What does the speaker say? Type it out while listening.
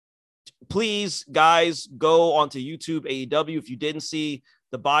please, guys, go onto YouTube AEW. If you didn't see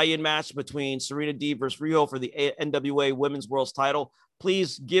the buy-in match between Serena Deeb versus Riho for the NWA Women's World's title,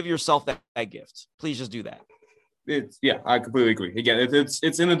 please give yourself that gift. Please just do that. I completely agree. Again,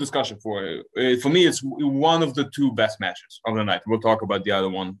 it's in a discussion for me. It's one of the two best matches of the night. We'll talk about the other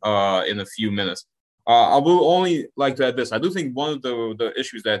one in a few minutes. I will only like to add this. I do think one of the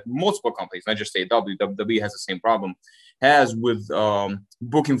issues that multiple companies, not just AEW, WWE has the same problem, has with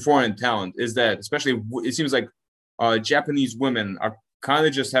booking foreign talent is that, especially it seems like Japanese women are kind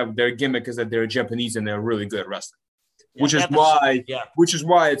of just have their gimmick is that they're Japanese and they're really good at wrestling. Which is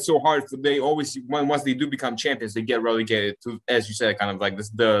why it's so hard for they always once they do become champions, they get relegated to, as you said, kind of like this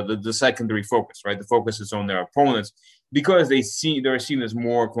the secondary focus, right? The focus is on their opponents because they're seen as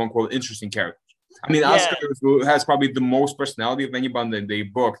more quote unquote interesting characters. I mean, Asuka has probably the most personality of anybody that they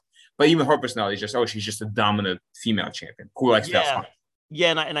booked, but even her personality is just she's just a dominant female champion who likes that fun.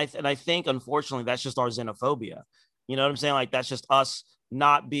 Yeah, and I think unfortunately that's just our xenophobia. You know what I'm saying? Like that's just us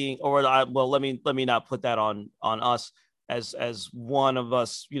not being, let me not put that on us as one of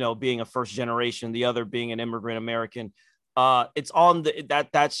us, being a first generation, the other being an immigrant American. It's on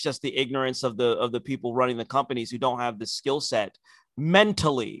that's just the ignorance of the people running the companies who don't have the skill set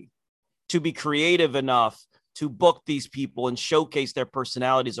mentally to be creative enough to book these people and showcase their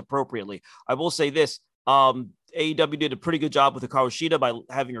personalities appropriately. I will say this, AEW did a pretty good job with Hikaru Shida by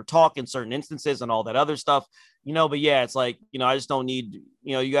having her talk in certain instances and all that other stuff, but yeah, it's like, I just don't need,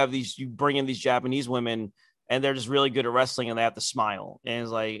 you bring in these Japanese women and they're just really good at wrestling and they have to smile. And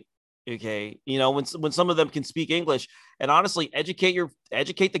it's like, okay, when some of them can speak English, and honestly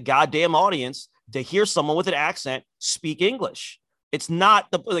educate the goddamn audience to hear someone with an accent speak English. It's not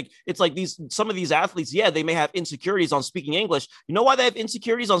it's like some of these athletes, they may have insecurities on speaking English. You know why they have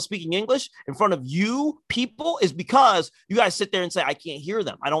insecurities on speaking English in front of you people is because you guys sit there and say, I can't hear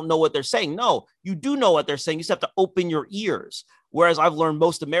them. I don't know what they're saying. No, you do know what they're saying. You just have to open your ears. Whereas I've learned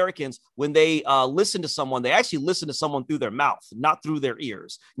most Americans, when they listen to someone, they actually listen to someone through their mouth, not through their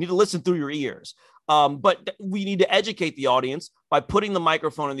ears. You need to listen through your ears. But we need to educate the audience by putting the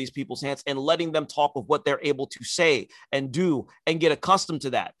microphone in these people's hands and letting them talk of what they're able to say and do and get accustomed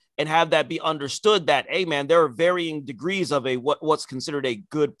to that and have that be understood that, hey, man, there are varying degrees of what's considered a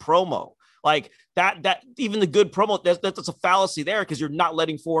good promo. Like that even the good promo, that's a fallacy there because you're not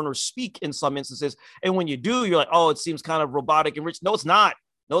letting foreigners speak in some instances. And when you do, you're like, oh, it seems kind of robotic and rich. No, it's not.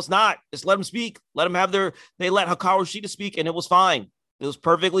 Just let them speak. Let them have they let Hikaru Shida speak and it was fine. It was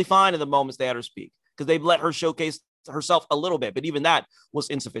perfectly fine in the moments they had her speak because they've let her showcase herself a little bit, but even that was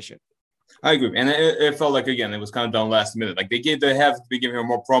insufficient. I agree. And it felt like, again, it was kind of done last minute. Like they have to be giving her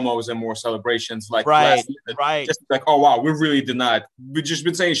more promos and more celebrations. Like right. Just like, oh, wow, we really did not. We've just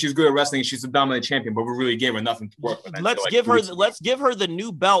been saying she's good at wrestling. She's a dominant champion, but we really gave her nothing to work with. Let's give her the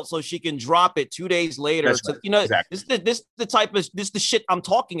new belt so she can drop it 2 days later. Right. Exactly. This the shit I'm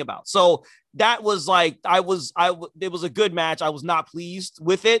talking about. So that was like, it was a good match. I was not pleased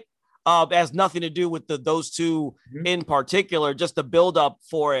with it. It has nothing to do with those two in particular, just the build up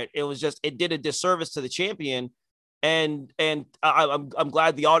for it. It was just, it did a disservice to the champion. And I'm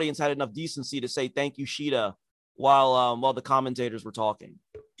glad the audience had enough decency to say, thank you, Shida, while the commentators were talking.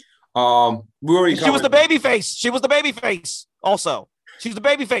 She was the baby face. She was the baby face. Also, she's the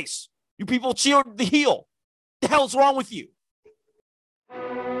baby face. You people cheered the heel. The hell's wrong with you?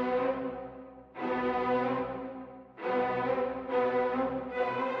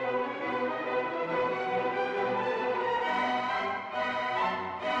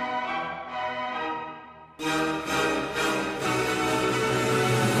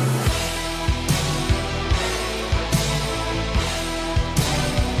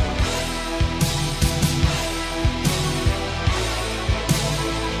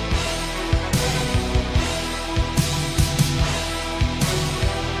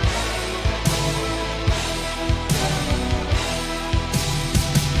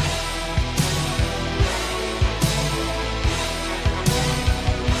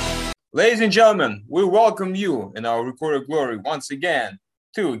 Ladies and gentlemen, we welcome you in our recorded glory once again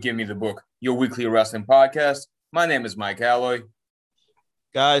to Give Me the Book, your weekly wrestling podcast. My name is Mike Alloy.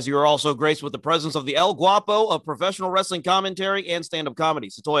 Guys, you are also graced with the presence of the El Guapo of professional wrestling commentary and stand-up comedy,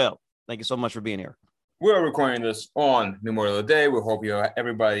 Satoyo. Thank you so much for being here. We're recording this on Memorial Day. We hope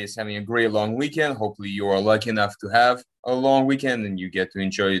everybody is having a great long weekend. Hopefully you are lucky enough to have a long weekend and you get to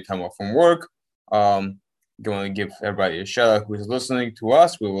enjoy your time off from work. Going to give everybody a shout out who's listening to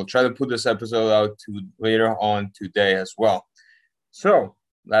us. We will try to put this episode out later on today as well. So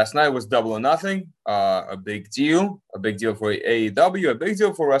last night was Double or Nothing, a big deal for AEW, a big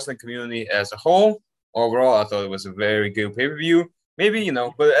deal for wrestling community as a whole. Overall, I thought it was a very good pay-per-view. Maybe,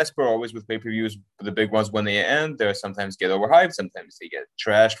 but as per always with pay-per-views, the big ones, when they end, they sometimes get overhyped, sometimes they get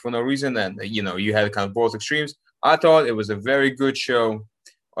trashed for no reason. And, you had kind of both extremes. I thought it was a very good show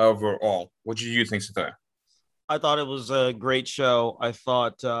overall. What did you think, Satya? I thought it was a great show. I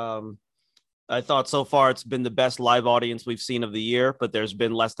thought so far it's been the best live audience we've seen of the year, but there's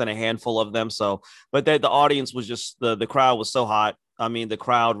been less than a handful of them. So, but the audience was just the crowd was so hot. I mean, the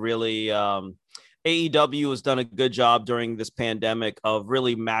crowd really, AEW has done a good job during this pandemic of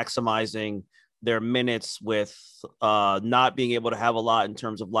really maximizing their minutes with not being able to have a lot in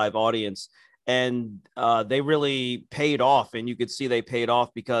terms of live audience. And they really paid off. And you could see they paid off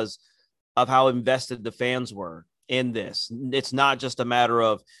because of how invested the fans were in this. It's not just a matter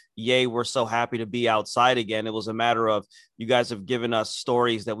of, yay, we're so happy to be outside again. It was a matter of, you guys have given us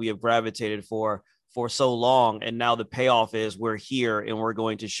stories that we have gravitated for so long. And now the payoff is we're here and we're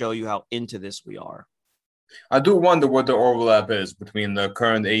going to show you how into this we are. I do wonder what the overlap is between the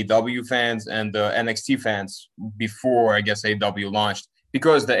current AEW fans and the NXT fans before, I guess, AEW launched,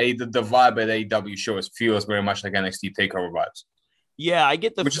 because the vibe at AEW shows feels very much like NXT TakeOver vibes. Yeah, I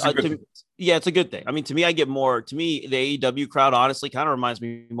get the. Yeah, it's a good thing. I mean, to me, the AEW crowd honestly kind of reminds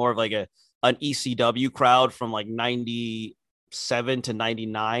me more of like an ECW crowd from like 97 to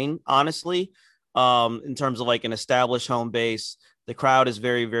 99, honestly. In terms of like an established home base, the crowd is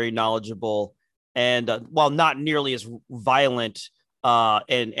very, very knowledgeable, and while not nearly as violent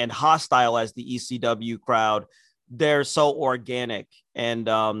and hostile as the ECW crowd, they're so organic, and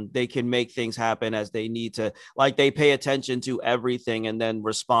they can make things happen as they need to. Like, they pay attention to everything and then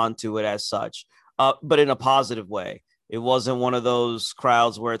respond to it as such, but in a positive way. It wasn't one of those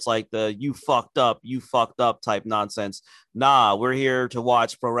crowds where it's like the you fucked up type nonsense. Nah, we're here to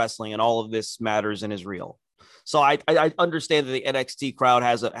watch pro wrestling and all of this matters and is real. So I understand that the NXT crowd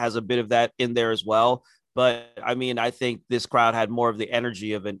has a bit of that in there as well. But I mean, I think this crowd had more of the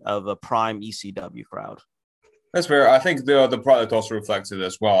energy of a prime ECW crowd. That's fair. I think the product also reflects it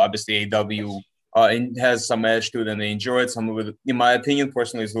as well. Obviously, AEW has some edge to it, and they enjoy it. Some of it, in my opinion,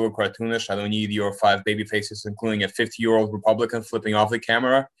 personally, is a little cartoonish. I don't need your 5 baby faces, including a 50-year-old Republican flipping off the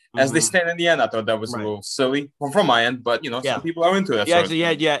camera as they stand in the end. I thought that was a little silly from my end, but some people are into that.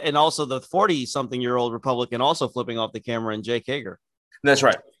 Yeah, and also the 40-something-year-old Republican also flipping off the camera in Jake Hager. That's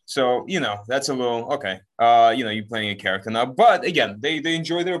right. So, that's a little, okay. You're playing a character now. But again, they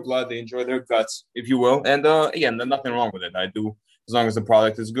enjoy their blood. They enjoy their guts, if you will. And again, there's nothing wrong with it. I do, as long as the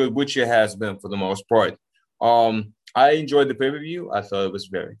product is good, which it has been for the most part. I enjoyed the pay-per-view. I thought it was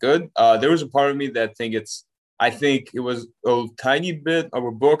very good. There was a part of me that I think it was a tiny bit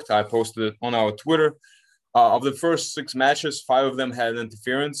overbooked. I posted it on our Twitter. Of the first 6 matches, 5 of them had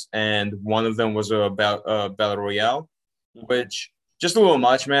interference, and one of them was a Battle Royale, which... just a little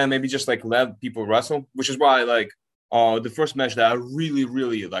much, man. Maybe just like let people wrestle, which is why the first match that I really,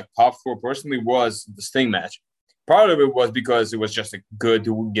 really popped for personally was the Sting match. Part of it was because it was just good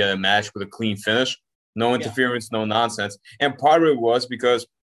to get a match with a clean finish, no interference, no nonsense. And part of it was because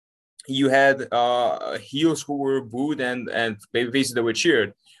you had heels who were booed and babyfaces that were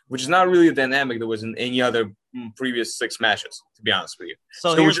cheered, which is not really a dynamic that was in any other previous 6 matches, to be honest with you.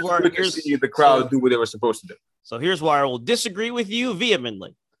 So here's where the crowd do what they were supposed to do. So here's why I will disagree with you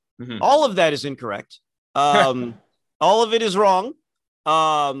vehemently. Mm-hmm. All of that is incorrect. All of it is wrong.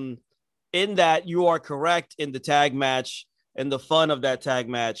 In that you are correct in the tag match and the fun of that tag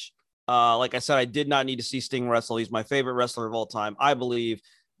match. Like I said, I did not need to see Sting wrestle. He's my favorite wrestler of all time. I believe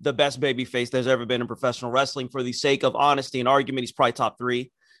the best babyface there's ever been in professional wrestling. For the sake of honesty and argument, he's probably top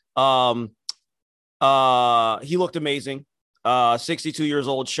 3. He looked amazing. 62 years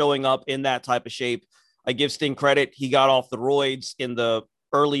old, showing up in that type of shape. I give Sting credit. He got off the roids in the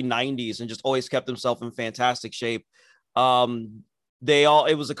early 90s and just always kept himself in fantastic shape. It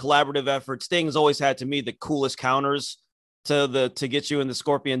was a collaborative effort. Sting's always had, to me, the coolest counters to get you in the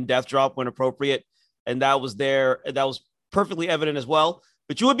Scorpion Death Drop when appropriate. And that was there. That was perfectly evident as well.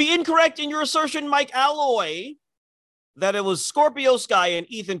 But you would be incorrect in your assertion, Mike Alloy, that it was Scorpio Sky and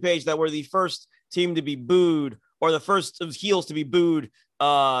Ethan Page that were the first team to be booed, or the first of heels to be booed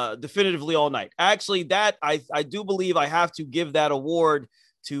definitively all night. Actually, that I do believe I have to give that award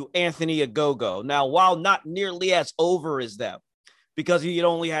to Anthony Ogogo. Now, while not nearly as over as them, because he had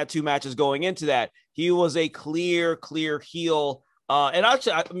only had 2 matches going into that, he was a clear heel. And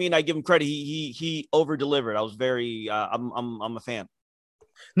actually, I mean, I give him credit. He over delivered. I was very I'm a fan.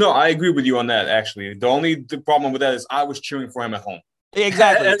 No, I agree with you on that. Actually, the problem with that is I was cheering for him at home.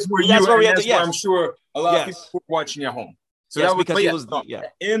 Exactly. That's where I'm sure a lot of people were watching at home. So that was, because he was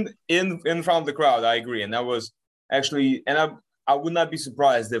in front of the crowd. I agree, and that was actually, and I would not be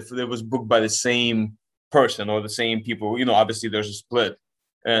surprised if it was booked by the same person or the same people. Obviously there's a split,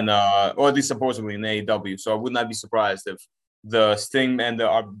 and or at least supposedly in AEW. So I would not be surprised if the Sting and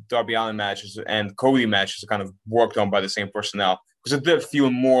the Darby Allin matches and Cody matches are kind of worked on by the same personnel, because it did feel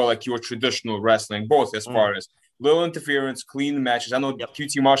more like your traditional wrestling, both as far as little interference, clean matches. I know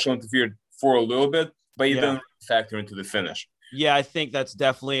QT Marshall interfered for a little bit, but he didn't factor into the finish. Yeah, I think that's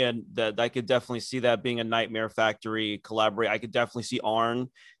definitely that I could definitely see that being a Nightmare Factory collaborate. I could definitely see Arn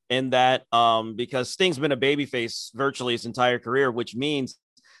in that, because Sting's been a babyface virtually his entire career, which means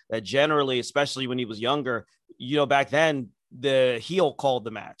that generally, especially when he was younger, back then the heel called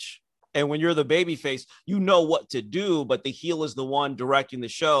the match. And when you're the babyface, you know what to do, but the heel is the one directing the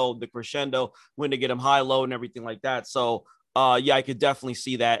show, the crescendo, when to get him high, low, and everything like that. So, I could definitely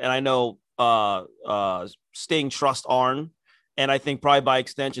see that. And I know Sting trusts Arn, and I think probably by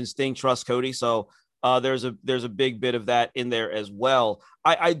extension, Sting trusts Cody. So there's a big bit of that in there as well.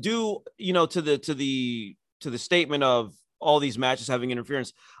 I do, to the statement of all these matches having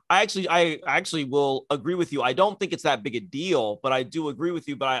interference. I actually will agree with you. I don't think it's that big a deal, but I do agree with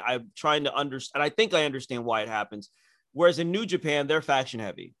you. But I'm trying to understand. I think I understand why it happens. Whereas in New Japan, they're faction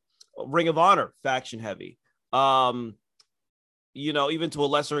heavy. Ring of Honor, faction heavy. Even to a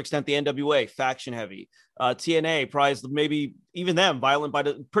lesser extent, the NWA, faction heavy. TNA, probably maybe even them, violent by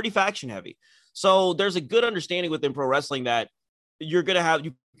the pretty faction heavy. So there's a good understanding within pro wrestling that you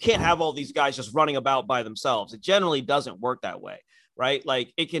can't have all these guys just running about by themselves. It generally doesn't work that way, right?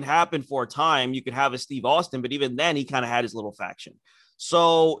 Like, it can happen for a time. You could have a Steve Austin, but even then he kind of had his little faction.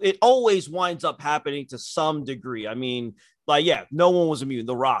 So it always winds up happening to some degree. I mean, no one was immune.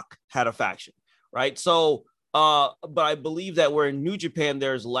 The Rock had a faction, right? So, but I believe that where in New Japan,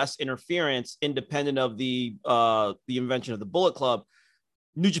 there's less interference independent of the invention of the Bullet Club.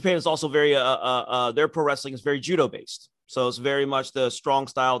 New Japan is also very, their pro wrestling is very judo based. So it's very much the strong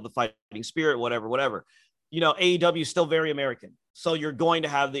style, the fighting spirit, whatever. AEW is still very American. So you're going to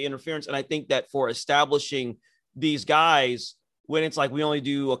have the interference. And I think that for establishing these guys, when it's like we only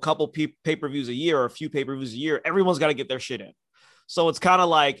do a couple pay-per-views a year or a few pay-per-views a year, everyone's got to get their shit in. So it's kind of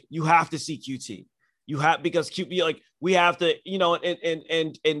like you have to see QT. Because QT, like, we have to,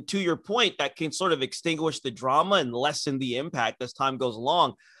 and to your point, that can sort of extinguish the drama and lessen the impact as time goes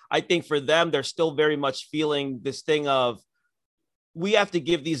along. I think for them, they're still very much feeling this thing of, we have to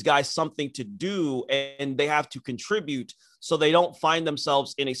give these guys something to do and they have to contribute, so they don't find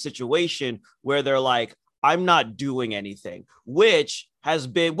themselves in a situation where they're like, I'm not doing anything, which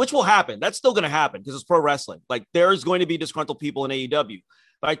will happen. That's still going to happen because it's pro wrestling. Like, there's going to be disgruntled people in AEW.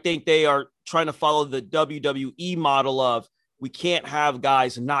 But I think they are trying to follow the WWE model of, we can't have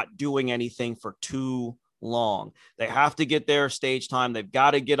guys not doing anything for too long. They have to get their stage time. They've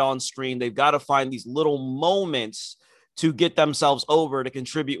got to get on screen. They've got to find these little moments to get themselves over to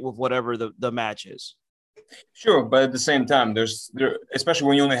contribute with whatever the match is. Sure, but at the same time, especially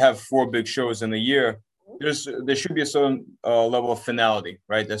when you only have 4 big shows in a year, there should be a certain level of finality,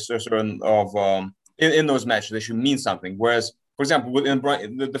 right? There's a certain of in those matches, they should mean something. Whereas, for example, within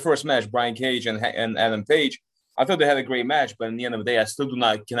the first match, Brian Cage and Adam Page, I thought they had a great match, but in the end of the day, I still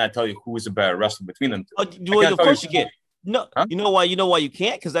cannot tell you who is a better wrestler between them. Of course you can. No, huh? You know why you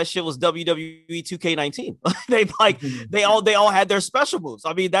can't? Because that shit was WWE 2K19. they all had their special moves.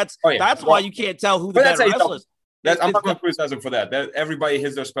 I mean, that's why you can't tell who the better wrestler is. I'm not going to criticize them for that. Everybody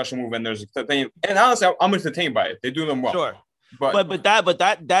hits their special move, and there's a thing. And honestly, I'm entertained by it. They do them well. Sure, but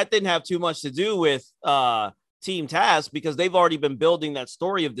that didn't have too much to do with Team Taz, because they've already been building that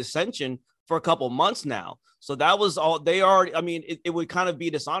story of dissension for a couple months now. So that was all they already. I mean, it would kind of be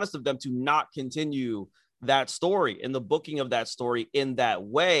dishonest of them to not continue that story and the booking of that story in that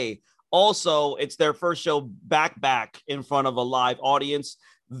way. Also, it's their first show back in front of a live audience.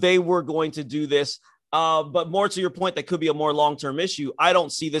 They were going to do this. But more to your point, that could be a more long-term issue. I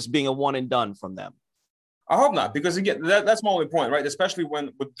don't see this being a one and done from them. I hope not, because again, that's my only point, right? Especially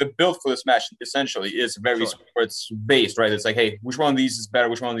when with the build for this match essentially is very sports based, right? It's like, hey, which one of these is better?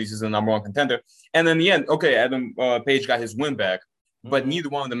 Which one of these is the number one contender? And in the end, okay, Adam Page got his win back, but neither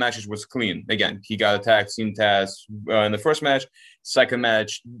one of the matches was clean. Again, he got attacked, Team Taz in the first match. Second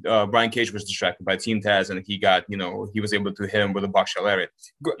match, Brian Cage was distracted by Team Taz, and he was able to hit him with a boxshell lariat.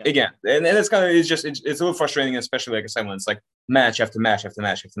 Again, and it's a little frustrating, especially like I said, when it's like match after match after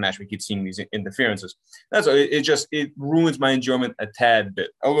match after match, we keep seeing these interferences. That's it ruins my enjoyment a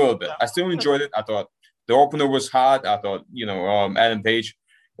little bit. I still enjoyed it. I thought the opener was hot. I thought Adam Page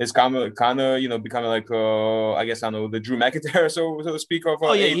is kind of becoming like I guess I don't know, the Drew McIntyre so to speak of.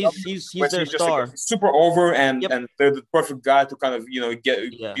 He's their star. Like super over and they're the perfect guy to kind of be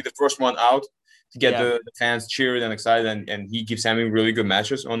the first one out to get the fans cheered and excited, and he keeps having really good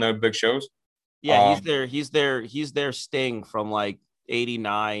matches on their big shows. Yeah, he's their Sting from like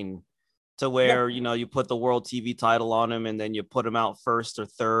 89 to where, you put the world TV title on him and then you put him out first or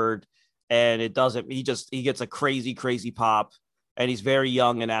third and it doesn't, he gets a crazy, crazy pop and he's very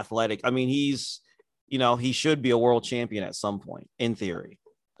young and athletic. I mean, he should be a world champion at some point in theory.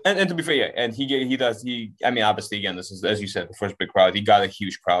 And to be fair, yeah, and I mean, obviously, again, this is, as you said, the first big crowd. He got a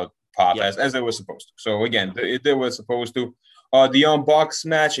huge crowd pop as it was supposed to. So again, it was supposed to. The Young Bucks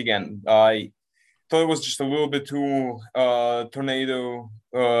match, again, I thought it was just a little bit too tornado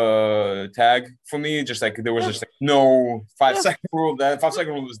tag for me. Just like there was just like no 5-second rule. That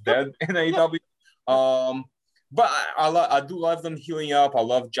 5-second rule was dead in AEW. But I do love them healing up. I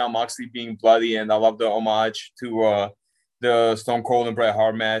love Jon Moxley being bloody, and I love the homage to the Stone Cold and Bret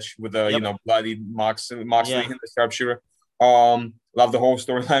Hart match with the bloody Moxley in the sharpshooter. Love the whole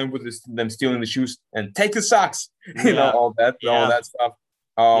storyline with them stealing the shoes and take the socks. All that stuff.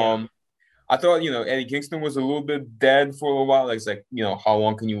 I thought Eddie Kingston was a little bit dead for a while. Like it's like how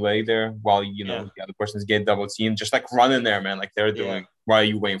long can you lay there while the other person's getting double teamed? Just like run in there, man, like they're doing. Why are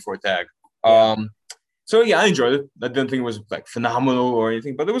you waiting for a tag? So I enjoyed it. I didn't think it was like phenomenal or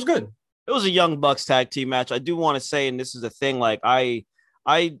anything, but it was good. It was a Young Bucks tag team match. I do want to say, and this is the thing, like I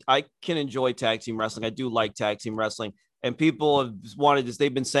can enjoy tag team wrestling. I do like tag team wrestling. And people have wanted this.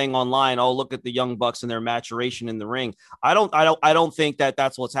 They've been saying online, "Oh, look at the Young Bucks and their maturation in the ring." I don't think that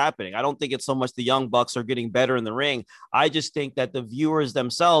that's what's happening. I don't think it's so much the Young Bucks are getting better in the ring. I just think that the viewers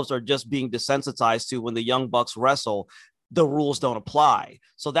themselves are just being desensitized to when the Young Bucks wrestle, the rules don't apply.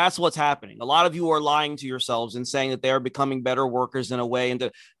 So that's what's happening. A lot of you are lying to yourselves and saying that they are becoming better workers in a way.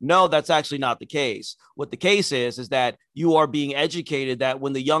 And no, that's actually not the case. What the case is that you are being educated that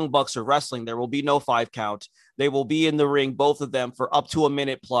when the Young Bucks are wrestling, there will be no 5 count. They will be in the ring, both of them, for up to a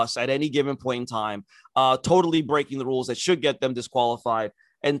minute plus at any given point in time, totally breaking the rules that should get them disqualified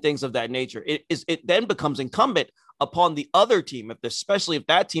and things of that nature. It then becomes incumbent upon the other team, especially if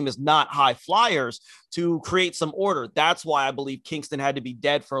that team is not high flyers, to create some order. That's why I believe Kingston had to be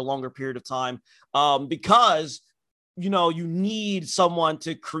dead for a longer period of time, because you need someone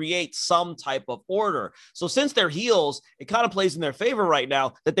to create some type of order. So since they're heels, it kind of plays in their favor right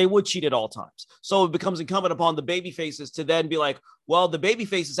now that they would cheat at all times. So it becomes incumbent upon the baby faces to then be like, well, the baby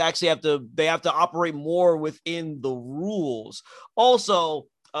faces actually have to operate more within the rules. Also,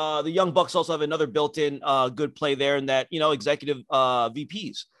 the Young Bucks also have another built-in good play there in that, executive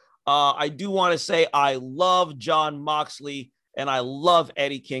VPs. I do want to say I love Jon Moxley and I love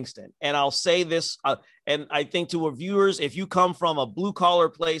Eddie Kingston. And I'll say this, and I think to our viewers, if you come from a blue-collar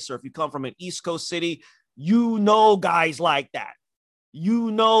place or if you come from an East Coast city, guys like that.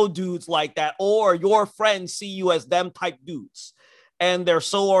 Dudes like that, or your friends see you as them type dudes. And they're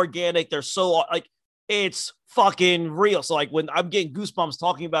so organic. They're so like, it's fucking real. So like when I'm getting goosebumps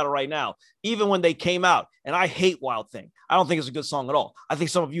talking about it right now, even when they came out, and I hate Wild Thing. I don't think it's a good song at all. I think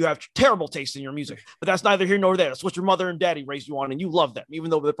some of you have terrible taste in your music, but that's neither here nor there. That's what your mother and daddy raised you on, and you love them, even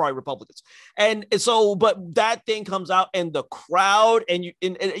though they're probably Republicans. And so, but that thing comes out and the crowd and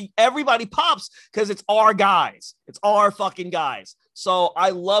everybody pops because it's our guys. It's our fucking guys. So I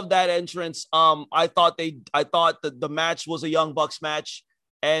love that entrance. I thought the match was a Young Bucks match.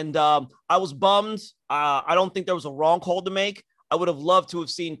 And I was bummed. I don't think there was a wrong call to make. I would have loved to have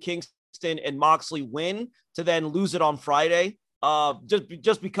seen Kingston and Moxley win to then lose it on Friday.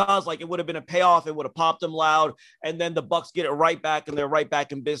 Just because like it would have been a payoff. It would have popped them loud. And then the Bucks get it right back and they're right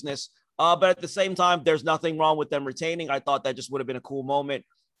back in business. But at the same time, there's nothing wrong with them retaining. I thought that just would have been a cool moment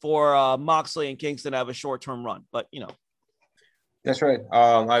for Moxley and Kingston to have a short-term run. But, That's right.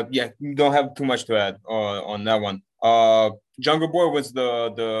 Don't have too much to add on that one. Jungle Boy was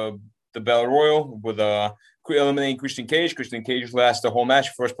the Battle Royal with eliminating Christian Cage. Christian Cage last the whole match,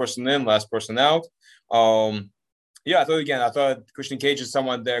 first person in, last person out. I thought Christian Cage is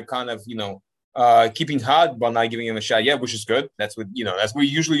someone they're kind of keeping hot but not giving him a shot yet, which is good. That's what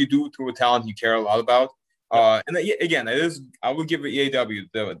usually you do to a talent you care a lot about. Again, it is. I will give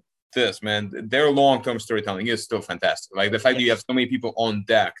EAW this, man. Their long-term storytelling is still fantastic. Like the fact that you have so many people on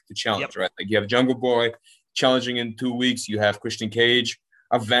deck to challenge, right? Like you have Jungle Boy challenging in 2 weeks. You have Christian Cage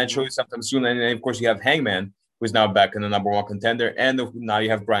eventually sometime soon. And then, of course, you have Hangman, who's now back in the number one contender. And now you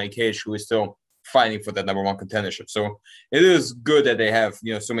have Brian Cage, who is still fighting for that number one contendership. So it is good that they have,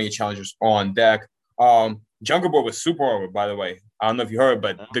 so many challengers on deck. Jungle Boy was super over, by the way. I don't know if you heard,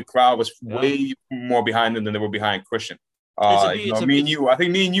 but the crowd was way more behind him than they were behind Christian. I think me and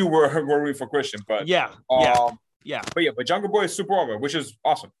you were rooting for Christian, but but Jungle Boy is super over, which is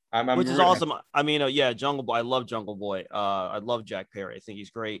awesome. Which is awesome. I mean, Jungle Boy. I love Jungle Boy. I love Jack Perry. I think he's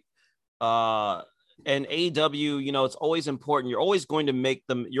great. And AEW, you know, it's always important. You're always going to make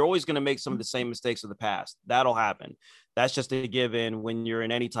some of the same mistakes of the past. That'll happen. That's just a given when you're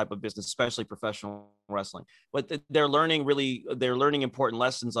in any type of business, especially professional wrestling. But they're learning important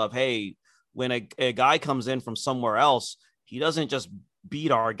lessons of, hey, when a guy comes in from somewhere else, he doesn't just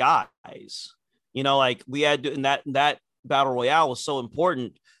beat our guys. You know, like we had to, and that battle royale was so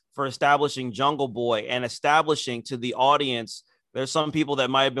important for establishing Jungle Boy and establishing to the audience. There's some people that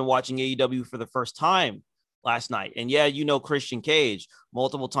might have been watching AEW for the first time last night. And yeah, you know Christian Cage,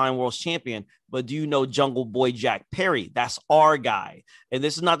 multiple time world champion, but do you know Jungle Boy Jack Perry? That's our guy. And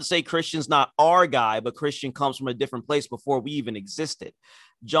this is not to say Christian's not our guy, but Christian comes from a different place before we even existed.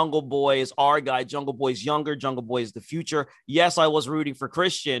 Jungle Boy is our guy. Jungle Boy's younger. Jungle Boy is the future. Yes, I was rooting for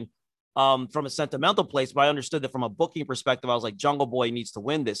Christian from a sentimental place, but I understood that from a booking perspective, I was like, Jungle Boy needs to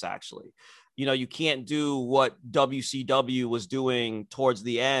win this actually. You know, you can't do what WCW was doing towards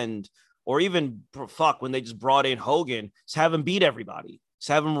the end, or even when they just brought in Hogan, just have him beat everybody. Just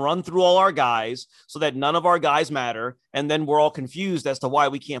have him run through all our guys so that none of our guys matter. And then we're all confused as to why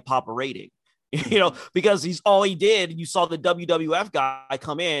we can't pop a rating, you know, because he's all he did. You saw the WWF guy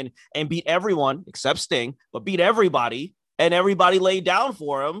come in and beat everyone except Sting, but beat everybody, and everybody laid down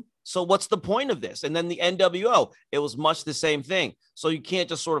for him. So what's the point of this? And then the NWO, it was much the same thing. So you can't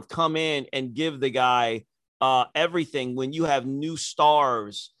just sort of come in and give the guy everything when you have new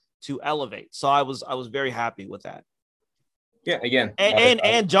stars to elevate. So I was very happy with that. Yeah, again,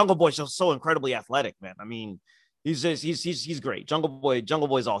 and Jungle Boy's just so incredibly athletic, man. I mean, he's great. Jungle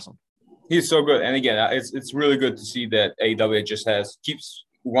Boy's awesome. He's so good. And again, it's really good to see that AEW just keeps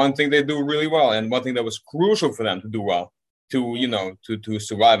one thing they do really well, and one thing that was crucial for them to do well, to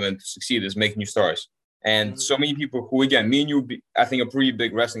survive and to succeed, is make new stars. And so many people who, again, me and you, I think, are pretty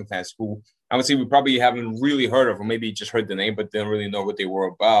big wrestling fans who I would say we probably haven't really heard of, or maybe just heard the name, but didn't really know what they were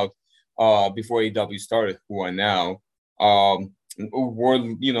about before AEW started, who are now, were,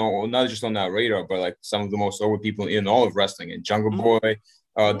 not just on that radar, but like some of the most over people in all of wrestling, and Jungle Boy,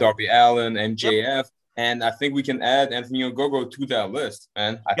 Darby Allin, MJF. Yep. And I think we can add Anthony Ogogo to that list,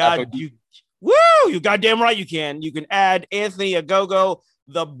 man. You goddamn right you can. You can add Anthony Ogogo,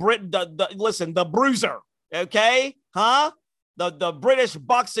 the Bruiser, okay? Huh? The British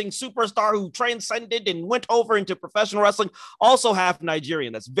boxing superstar who transcended and went over into professional wrestling, also half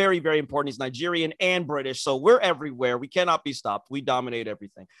Nigerian. That's very, very important. He's Nigerian and British, so we're everywhere. We cannot be stopped. We dominate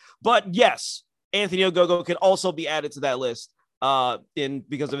everything. But yes, Anthony Ogogo can also be added to that list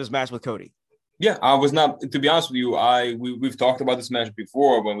because of his match with Cody. Yeah, I was not, to be honest with you, we've talked about this match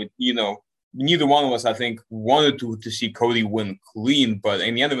before when neither one of us, I think, wanted to see Cody win clean, but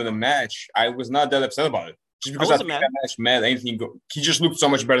in the end of the match, I was not that upset about it. Just because I think that match made anything go. He just looked so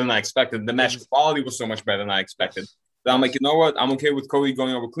much better than I expected. The match quality was so much better than I expected. So I'm like, you know what? I'm okay with Cody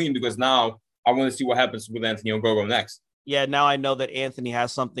going over clean, because now I want to see what happens with Anthony Ogogo next. Yeah, now I know that Anthony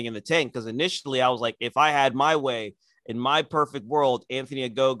has something in the tank, because initially I was like, if I had my way, in my perfect world, Anthony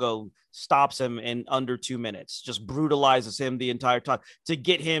Ogogo stops him in under 2 minutes, just brutalizes him the entire time to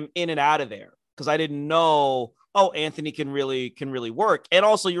get him in and out of there. Because I didn't know, Anthony can really work. And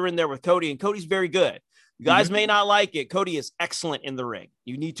also you're in there with Cody, and Cody's very good. You guys may not like it. Cody is excellent in the ring.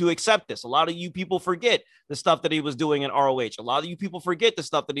 You need to accept this. A lot of you people forget the stuff that he was doing in ROH. A lot of you people forget the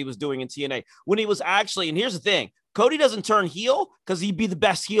stuff that he was doing in TNA when he was actually, and here's the thing, Cody doesn't turn heel because he'd be the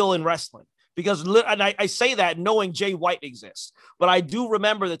best heel in wrestling. Because, and I say that knowing Jay White exists, but I do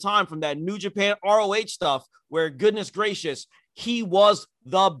remember the time from that New Japan ROH stuff where, goodness gracious, he was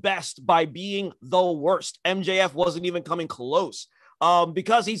the best by being the worst. MJF wasn't even coming close.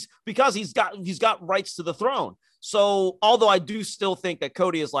 Because he's got rights to the throne. So although I do still think that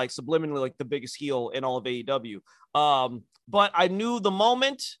Cody is like subliminally like the biggest heel in all of AEW, but I knew the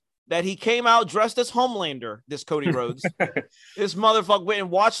moment that he came out dressed as Homelander, this Cody Rhodes, this motherfucker went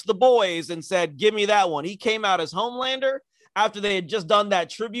and watched The Boys and said, "Give me that one." He came out as Homelander after they had just done that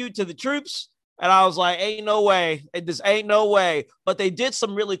tribute to the troops. And I was like, ain't no way. This ain't no way. But they did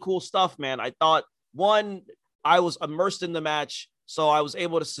some really cool stuff, man. I thought, one, I was immersed in the match. So I was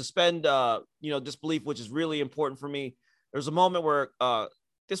able to suspend, disbelief, which is really important for me. There's a moment where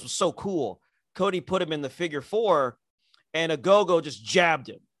this was so cool. Cody put him in the figure 4, and Ogogo just jabbed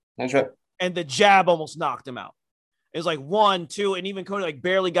him. That's right. And the jab almost knocked him out. It was like 1, 2, and even Cody like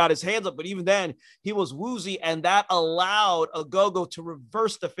barely got his hands up. But even then, he was woozy, and that allowed Ogogo to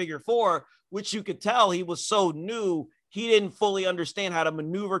reverse the figure 4, which you could tell he was so new. He didn't fully understand how to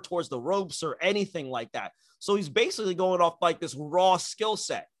maneuver towards the ropes or anything like that. So he's basically going off like this raw skill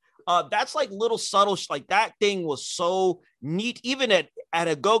set. That's like little subtle, like that thing was so neat. Even at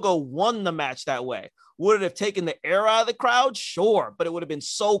Ogogo won the match that way. Would it have taken the air out of the crowd? Sure, but it would have been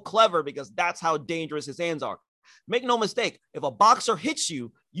so clever because that's how dangerous his hands are. Make no mistake, if a boxer hits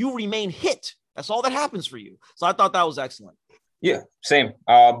you, you remain hit. That's all that happens for you. So I thought that was excellent. Yeah, same.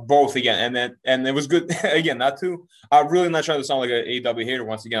 Both again, and it was good again. Not too. I'm really not trying to sound like an AEW hater.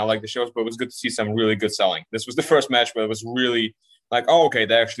 Once again, I like the shows, but it was good to see some really good selling. This was the first match where it was really like, oh, okay,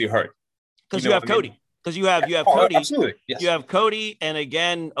 that actually hurt. Because you have Cody. Because you have Cody. Absolutely. Yes. You have Cody, and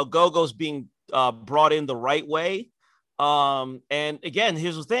again, Ogogo's being brought in the right way. And again,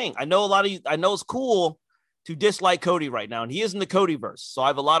 here's the thing: I know it's cool to dislike Cody right now, and he is in the Codyverse. So I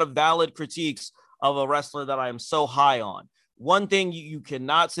have a lot of valid critiques of a wrestler that I am so high on. One thing you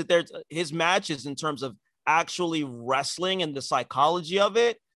cannot sit there. His matches in terms of actually wrestling and the psychology of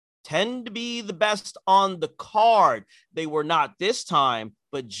it tend to be the best on the card. They were not this time,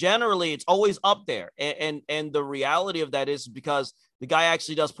 but generally it's always up there. And the reality of that is because the guy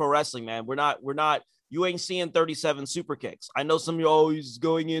actually does pro wrestling, man. We're not, you ain't seeing 37 super kicks. I know some of you always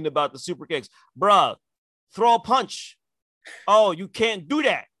going in about the super kicks. Bruh, throw a punch. Oh, you can't do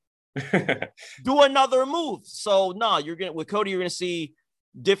that. Do another move. So no, with Cody, you're gonna see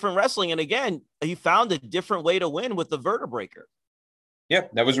different wrestling. And again, he found a different way to win with the vertebraker. Yeah,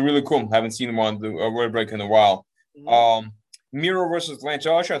 that was really cool. Haven't seen him on the vertebraker in a while. Mm-hmm. Miro versus Lance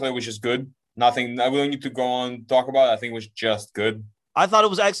Archer, I thought it was just good. Nothing I really need to go on talk about. I think it was just good. I thought it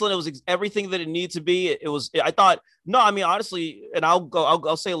was excellent. It was everything that it needed to be. I thought, no, I mean, honestly, and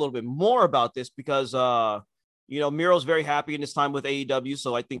I'll say a little bit more about this because Miro's very happy in his time with AEW,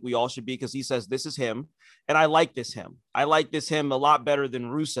 so I think we all should be because he says this is him, and I like this him. I like this him a lot better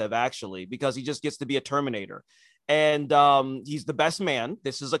than Rusev, actually, because he just gets to be a Terminator. And he's the best man.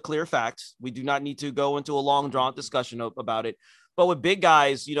 This is a clear fact. We do not need to go into a long, drawn discussion about it. But with big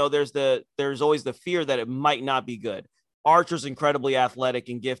guys, there's always the fear that it might not be good. Archer's incredibly athletic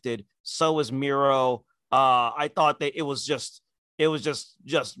and gifted. So is Miro. I thought that it was just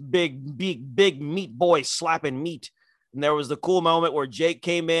big meat boys slapping meat. And there was the cool moment where Jake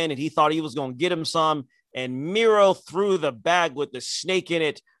came in and he thought he was going to get him some. And Miro threw the bag with the snake in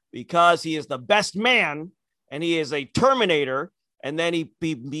it because he is the best man and he is a Terminator. And then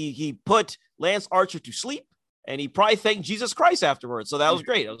he put Lance Archer to sleep and he probably thanked Jesus Christ afterwards. So that was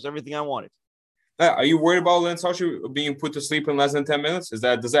great. That was everything I wanted. Are you worried about Lance Archer being put to sleep in less than 10 minutes? Does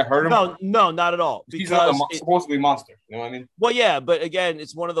that hurt him? No, not at all. Because he's not supposed to be a monster. You know what I mean? Well, yeah, but again,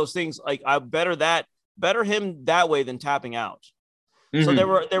 it's one of those things. Like I better him that way than tapping out. Mm-hmm. So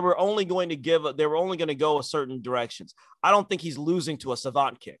they were only going to go a certain directions. I don't think he's losing to a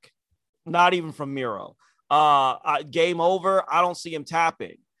savant kick, not even from Miro. Game over. I don't see him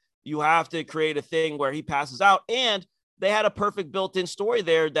tapping. You have to create a thing where he passes out, and they had a perfect built-in story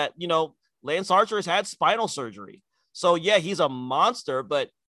there that Lance Archer has had spinal surgery. So, yeah, he's a monster,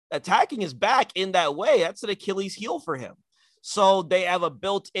 but attacking his back in that way, that's an Achilles heel for him. So they have a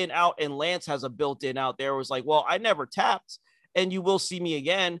built-in out, and Lance has a built-in out there. It was like, well, I never tapped, and you will see me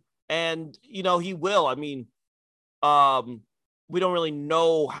again. And, he will. I mean, we don't really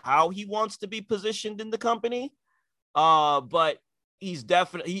know how he wants to be positioned in the company, but he's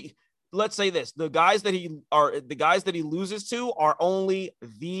definitely – let's say this, the guys that he loses to are only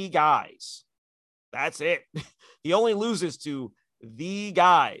the guys. That's it. He only loses to the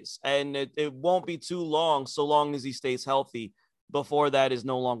guys, and it won't be too long, so long as he stays healthy, before that is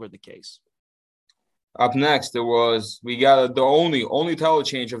no longer the case. Up next, we got the only title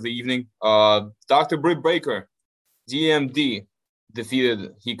change of the evening. Dr. Britt Baker, DMD,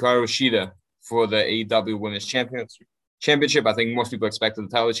 defeated Hikaru Shida for the AEW Women's Championship. I think most people expected the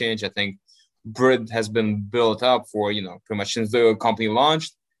title change. I think Britt has been built up for, pretty much since the company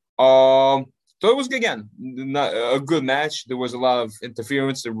launched. So it was, again, not a good match. There was a lot of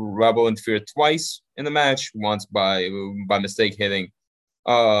interference. The Rebel interfered twice in the match, once by mistake hitting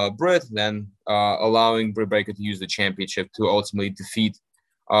Britt, then allowing Britt Baker to use the championship to ultimately defeat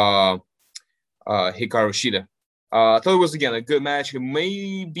Hikaru Shida. I thought it was, again, a good match. It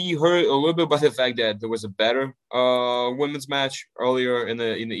may be hurt a little bit by the fact that there was a better women's match earlier in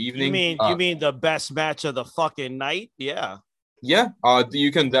the evening. You mean the best match of the fucking night? Yeah. Yeah.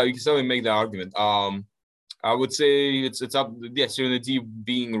 You can certainly make that argument. I would say it's up. Yeah, Serenity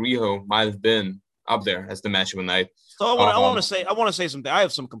being Riho might have been up there as the match of the night. So I want to say something. I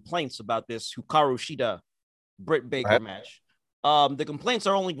have some complaints about this Hikaru Shida Britt Baker match. The complaints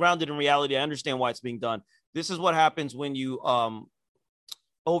are only grounded in reality. I understand why it's being done. This is what happens when you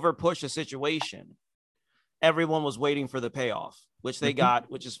over push a situation. Everyone was waiting for the payoff, which they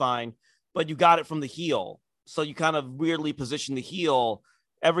got, which is fine, but you got it from the heel. So you kind of weirdly position the heel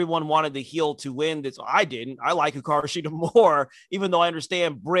everyone wanted the heel to win. This I didn't. I like Hikaru Shida more, even though I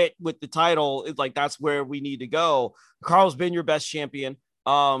understand Britt with the title. It's like that's where we need to go. Carl's been your best champion.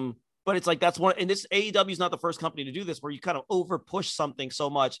 But it's like that's one, and this AEW is not the first company to do this, where you kind of over push something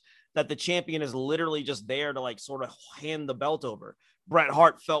so much that the champion is literally just there to like sort of hand the belt over. Bret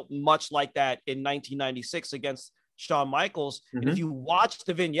Hart felt much like that in 1996 against Shawn Michaels. And if you watch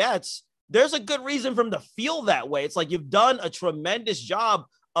the vignettes, there's a good reason for him to feel that way. It's like you've done a tremendous job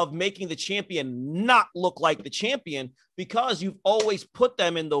of making the champion not look like the champion because you've always put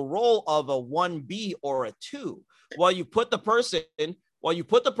them in the role of a 1B or a 2, while you put the person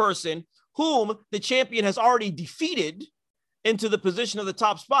whom the champion has already defeated into the position of the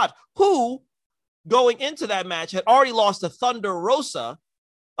top spot, who going into that match had already lost to Thunder Rosa.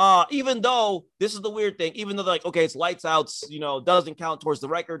 Even though this is the weird thing, even though they're like, okay, it's lights out, doesn't count towards the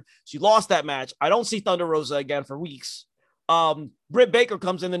record. She lost that match. I don't see Thunder Rosa again for weeks. Britt Baker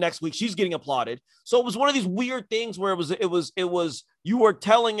comes in the next week. She's getting applauded. So it was one of these weird things where it was you were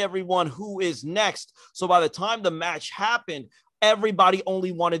telling everyone who is next. So by the time the match happened, everybody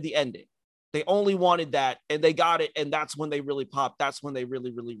only wanted the ending. They only wanted that, and they got it. And that's when they really popped. That's when they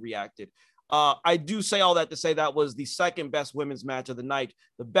really, really reacted. I do say all that to say that was the second best women's match of the night.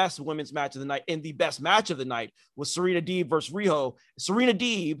 The best women's match of the night and the best match of the night was Serena Deeb versus Riho. Serena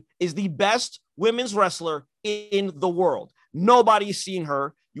Deeb is the best women's wrestler in the world. Nobody's seen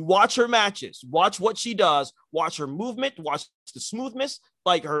her. You watch her matches, watch what she does, watch her movement, watch the smoothness,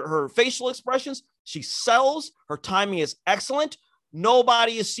 like her facial expressions. She sells. Her timing is excellent.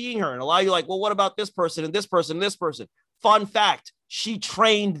 Nobody is seeing her. And a lot of you are like, well, what about this person and this person and this person? Fun fact, she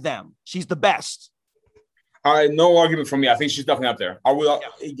trained them. She's the best. All right, no argument from me. I think she's definitely up there. I will.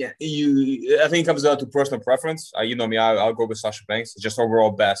 Yeah. I think it comes down to personal preference. You know me. I'll go with Sasha Banks. Just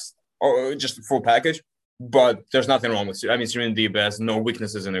overall best, or just a full package. But there's nothing wrong with it. I mean, Serena Deeb has no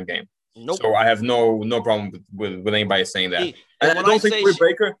weaknesses in her game. Nope. So I have no problem with anybody saying that. And I don't think Britt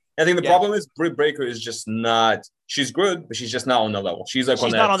Baker. I think the problem is Britt Baker is just not. She's good, but she's just not on the level. She's like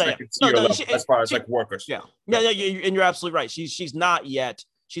on that second tier level as far as like workers. Yeah, and you're absolutely right. She's not yet.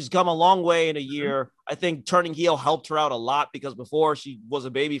 She's come a long way in a year. I think turning heel helped her out a lot because before she was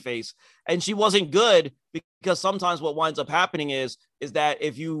a babyface and she wasn't good, because sometimes what winds up happening is that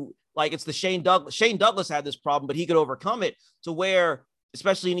if you like, it's the Shane Douglas had this problem, but he could overcome it to where,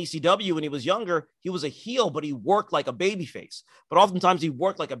 especially in ECW when he was younger, he was a heel, but he worked like a babyface. But oftentimes he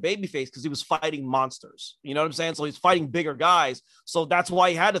worked like a babyface because he was fighting monsters. You know what I'm saying? So he's fighting bigger guys. So that's why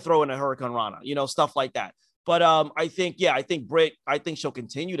he had to throw in a Hurricane Rana, stuff like that. But I think Britt, I think she'll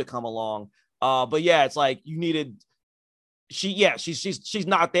continue to come along. But yeah, it's like you needed. She's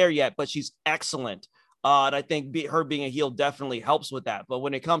not there yet, but she's excellent. And I think her being a heel definitely helps with that. But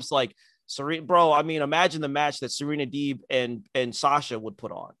when it comes to like Serena, bro, I mean, imagine the match that Serena Deeb and Sasha would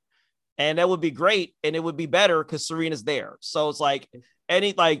put on, and that would be great, and it would be better because Serena's there. So it's like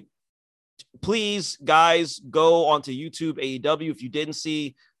please, guys, go onto YouTube AEW if you didn't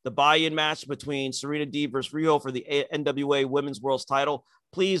see the buy-in match between Serena Deeb versus Riho for the NWA Women's World's title.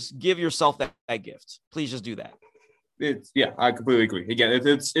 Please give yourself that gift. Please just do that. I completely agree. Again,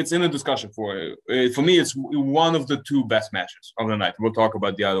 it's in a discussion for me. It's one of the two best matches of the night. We'll talk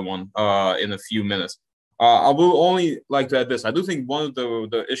about the other one in a few minutes. I will only like to add this. I do think one of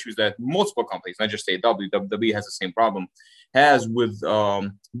the issues that multiple companies, not just AEW, WWE has the same problem, has with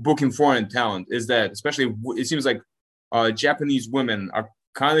booking foreign talent is that, especially it seems like Japanese women are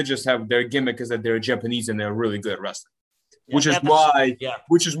kind of just have their gimmick is that they're Japanese and they're really good at wrestling. Which is why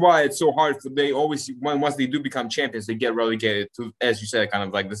it's so hard for they always once they do become champions, they get relegated to, as you said, kind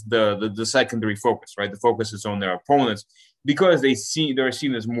of like this the secondary focus, right? The focus is on their opponents because they're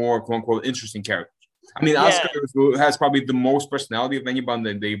seen as more quote unquote interesting characters. I mean, Asuka has probably the most personality of anybody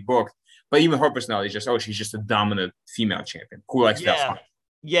that they booked, but even her personality is just she's just a dominant female champion who likes that.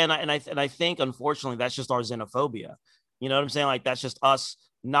 Yeah, and I think unfortunately that's just our xenophobia. You know what I'm saying? Like that's just us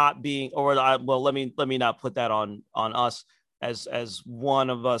not being, let me not put that on us as one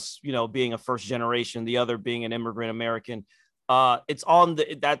of us, being a first generation, the other being an immigrant American. It's on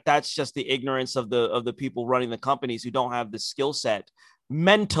that's just the ignorance of the people running the companies who don't have the skill set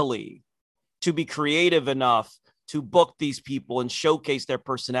mentally to be creative enough to book these people and showcase their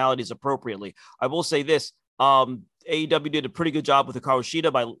personalities appropriately. I will say this, AEW did a pretty good job with Hikaru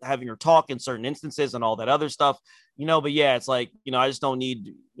Shida by having her talk in certain instances and all that other stuff, but yeah, it's like, I just don't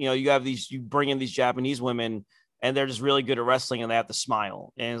need, you bring in these Japanese women and they're just really good at wrestling and they have to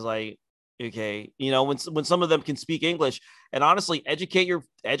smile. And it's like, okay, when some of them can speak English, and honestly,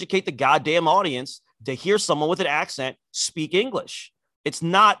 educate the goddamn audience to hear someone with an accent speak English. It's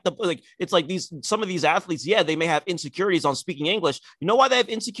not the like. It's like some of these athletes. Yeah, they may have insecurities on speaking English. You know why they have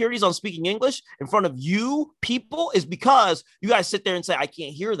insecurities on speaking English in front of you people is because you guys sit there and say, "I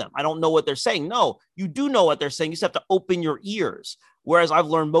can't hear them. I don't know what they're saying." No, you do know what they're saying. You just have to open your ears. Whereas I've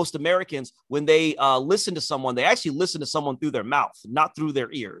learned most Americans, when they listen to someone, they actually listen to someone through their mouth, not through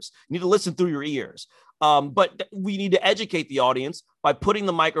their ears. You need to listen through your ears. But we need to educate the audience by putting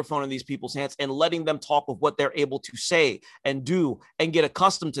the microphone in these people's hands and letting them talk with what they're able to say and do and get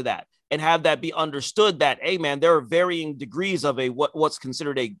accustomed to that and have that be understood that, hey, man, there are varying degrees of what's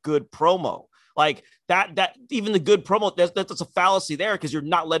considered a good promo. Like that even the good promo, that's a fallacy there because you're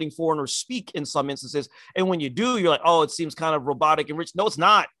not letting foreigners speak in some instances. And when you do, you're like, oh, it seems kind of robotic and rich. No, it's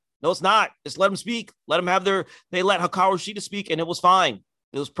not. No, it's not. Just let them speak. Let them have they let Hikaru Shida speak and it was fine.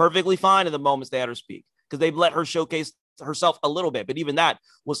 It was perfectly fine in the moments they had her speak because they let her showcase herself a little bit, but even that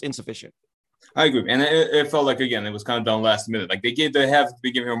was insufficient. I agree. And it felt like, again, it was kind of done last minute. Like they have to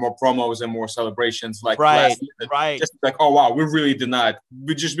be giving her more promos and more celebrations. Like right. Just like, oh, wow, we really did not.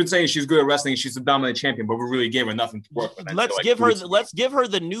 We've just been saying she's good at wrestling. She's a dominant champion, but we really gave her nothing to work with. Let's give her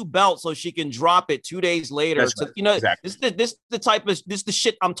the new belt so she can drop it 2 days later. Right. You know, exactly. this the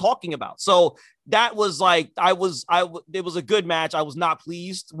shit I'm talking about. So that was like, it was a good match. I was not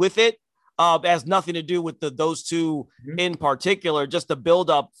pleased with it. It has nothing to do with those two in particular, just the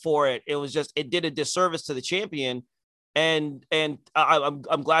build up for it. It was just, it did a disservice to the champion. And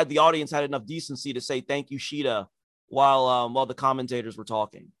I'm glad the audience had enough decency to say, thank you, Shida, while the commentators were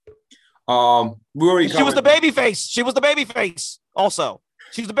talking. We already she was the baby face. She was the baby face. Also,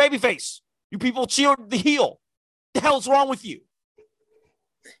 she's the baby face. You people cheered the heel. What the hell's wrong with you?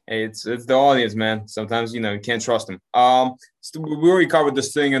 Hey, it's the audience, man. Sometimes, you can't trust them. We already covered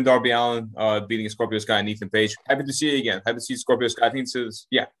this thing and Darby Allin beating Scorpio Sky and Ethan Page. Happy to see it again. Happy to see Scorpio Sky. I think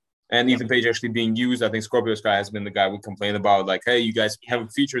Ethan Page actually being used. I think Scorpio Sky has been the guy we complain about. Like, hey, you guys have a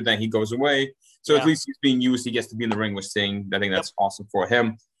feature, then he goes away. So at least he's being used. He gets to be in the ring with Sting. I think that's awesome for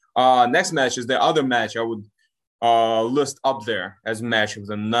him. Next match is the other match I would list up there as match of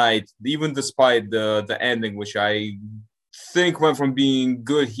the night, even despite the ending, which I think went from being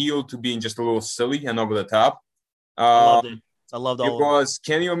good heel to being just a little silly and over the top. I loved it. I loved all it. It was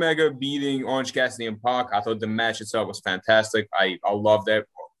Kenny Omega beating Orange Cassidy and Pac. I thought the match itself was fantastic. I loved that.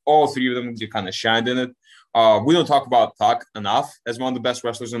 All three of them kind of shined in it. We don't talk about Pac enough as one of the best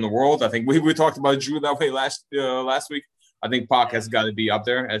wrestlers in the world. I think we talked about Drew that way last week. I think Pac has got to be up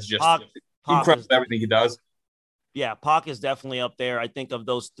there as just incredible everything he does. Yeah, Pac is definitely up there. I think of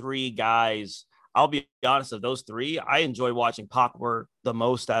those three guys, I'll be honest, of those three, I enjoy watching Pac work the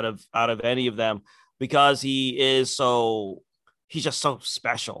most out of any of them because he's just so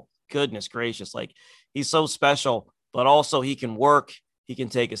special. Goodness gracious. Like, he's so special, but also he can work. He can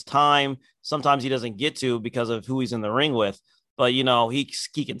take his time. Sometimes he doesn't get to because of who he's in the ring with, but he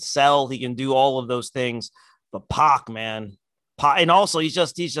can sell, he can do all of those things. But Pac, man, and also he's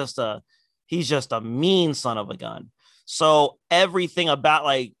just a mean son of a gun. So everything about,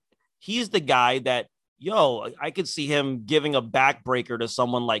 like, he's the guy that, I could see him giving a backbreaker to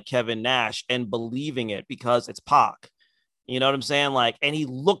someone like Kevin Nash and believing it because it's Pac. You know what I'm saying? Like, and he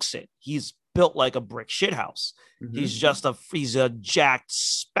looks it. He's built like a brick shithouse. Mm-hmm. He's a jacked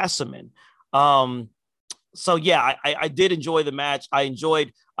specimen. So yeah, I did enjoy the match. I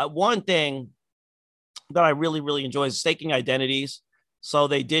enjoyed one thing that I really, really enjoy is staking identities. So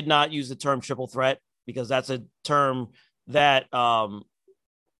they did not use the term triple threat because that's a term that, kind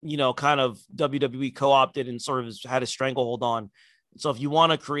of WWE co-opted and sort of had a stranglehold on. So if you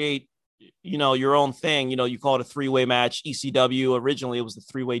want to create, your own thing, you call it a three-way match. ECW, originally it was the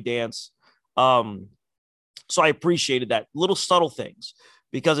three-way dance. So I appreciated that. Little subtle things,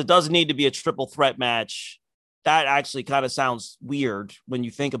 because it doesn't need to be a triple threat match. That actually kind of sounds weird when you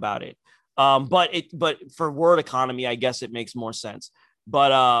think about it. But for word economy, I guess it makes more sense.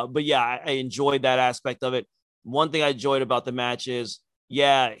 But yeah, I enjoyed that aspect of it. One thing I enjoyed about the match is,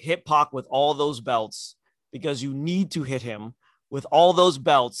 hit Pac with all those belts because you need to hit him with all those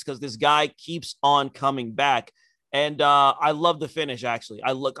belts because this guy keeps on coming back. And I love the finish, actually.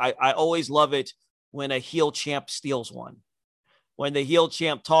 I always love it when a heel champ steals one. When the heel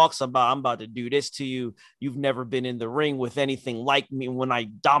champ talks about, I'm about to do this to you. You've never been in the ring with anything like me when I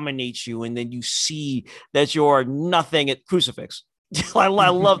dominate you. And then you see that you're nothing at crucifix. I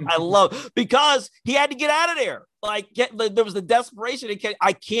love because he had to get out of there. There was the desperation.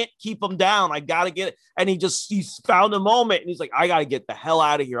 I can't keep him down. I got to get it. And he's found a moment and he's like, I got to get the hell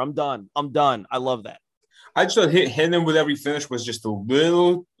out of here. I'm done. I love that. I just thought hitting him with every finish was just a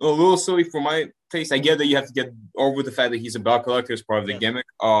little silly for my taste. I get that you have to get over the fact that he's a belt collector as part of the gimmick.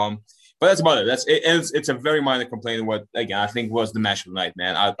 But that's about it. That's it. And it's a very minor complaint. What again I think was the match of the night,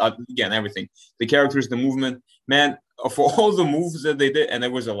 man. Again, everything, the characters, the movement, man. For all the moves that they did, and there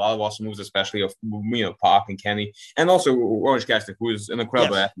was a lot of awesome moves, especially of Pac and Kenny, and also Orange Cassidy, who is an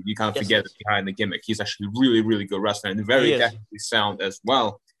incredible athlete. You kind of forget it behind the gimmick. He's actually really, really good wrestler and very technically sound as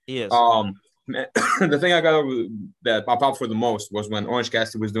well. He is. The thing I got over that popped out for the most was when Orange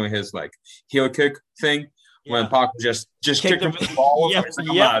Cassidy was doing his like heel kick thing. When Pac just kicked him the ball. Like,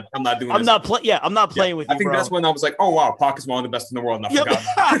 I'm not doing this. I'm not playing with you. I think that's when I was like, oh wow, Pac is one of the best in the world. And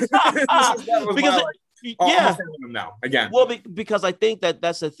I forgot. I'm him now again. Well, because I think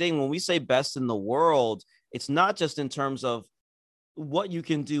that's the thing when we say best in the world, it's not just in terms of what you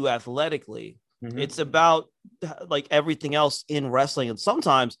can do athletically. Mm-hmm. It's about like everything else in wrestling, and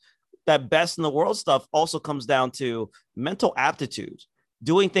sometimes that best in the world stuff also comes down to mental aptitude.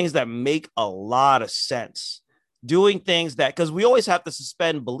 Doing things that make a lot of sense, doing things that, because we always have to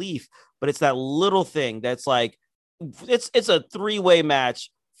suspend belief, but it's that little thing that's like, it's a 3-way match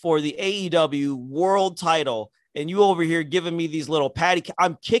for the AEW world title. And you over here giving me these little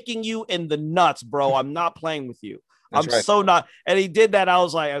I'm kicking you in the nuts, bro. I'm not playing with you. That's right. So not. And he did that. I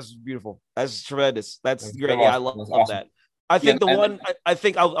was like, that's beautiful. That's tremendous. That's great. Yeah, I love awesome. That. I think I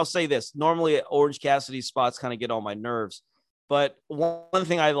think I'll say this. Normally Orange Cassidy spots kind of get on my nerves. But one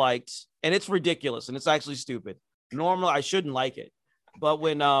thing I liked, and it's ridiculous, and it's actually stupid. Normally, I shouldn't like it. But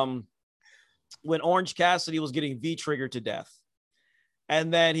when Orange Cassidy was getting V-triggered to death,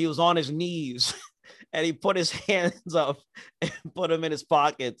 and then he was on his knees, and he put his hands up and put them in his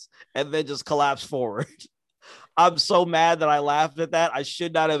pockets, and then just collapsed forward. I'm so mad that I laughed at that. I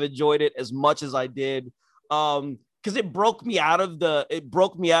should not have enjoyed it as much as I did. Because it broke me out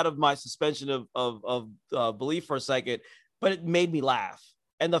of my suspension of belief for a second. But it made me laugh.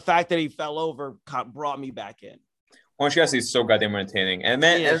 And the fact that he fell over brought me back in. Orange Cassidy is so goddamn entertaining. And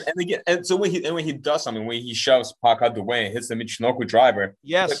then, and so when he does something, when he shoves Pac out the way and hits the Michinoku driver,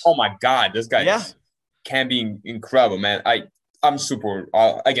 yes. Like, oh my God, this guy can be incredible, man. I'm super,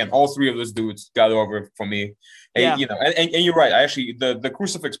 again, all three of those dudes got over for me. And, and you're right. I actually, the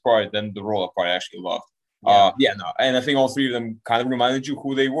crucifix part and the roll-up part I actually loved. And I think all three of them kind of reminded you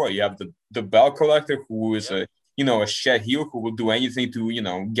who they were. You have the belt collector who is a shed heel who will do anything to,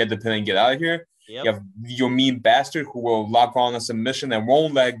 get the pin and get out of here. Yep. You have your mean bastard who will lock on a submission and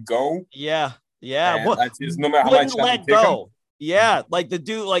won't let go. Yeah. No matter how much let go. Yeah. Like the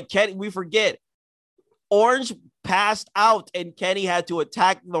dude, like Kenny, we forget. Orange passed out and Kenny had to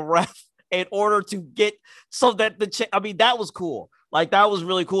attack the ref in order to get so that that was cool. Like that was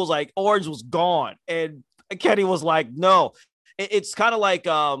really cool. It's like Orange was gone and Kenny was like, no. It's kind of like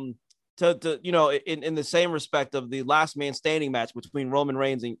in the same respect of the last man standing match between Roman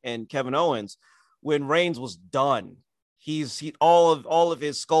Reigns and Kevin Owens, when Reigns was done, all of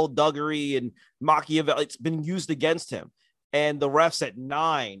his skullduggery and Machiavelli, it's been used against him, and the ref's at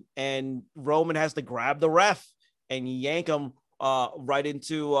 9, and Roman has to grab the ref and yank him right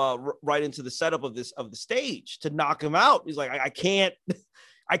into the setup of the stage to knock him out. He's like, I can't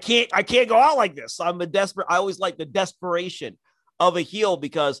go out like this. I always like the desperation of a heel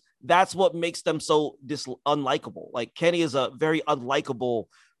because that's what makes them so unlikable. Like Kenny is a very unlikable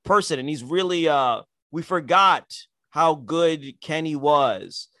person, and he's really we forgot how good Kenny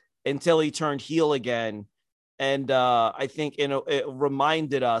was until he turned heel again, and I think it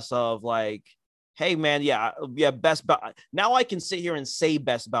reminded us of like, hey man, best bout. Now I can sit here and say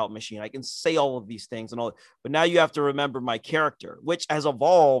best bout machine. I can say all of these things and all, but now you have to remember my character, which has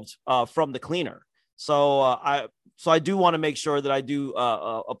evolved from the cleaner. So I do want to make sure that I do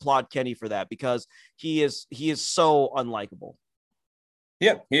applaud Kenny for that because he is so unlikable.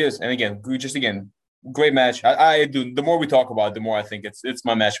 Yeah, he is. And again, great match. I do. The more we talk about it, the more I think it's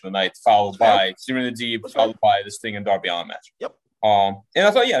my match of the night, followed by Serenity, followed by this thing and Darby Allin match. Yep. And I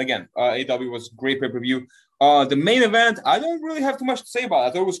thought, AEW was great pay-per-view. The main event, I don't really have too much to say about it.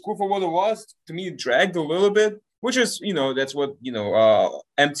 I thought it was cool for what it was. To me, it dragged a little bit. Which is, that's what,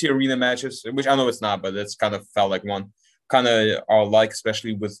 empty arena matches, which I know it's not, but it's kind of felt like one kind of are like,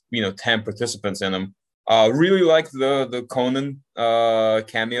 especially with, 10 participants in them. Really liked the Conan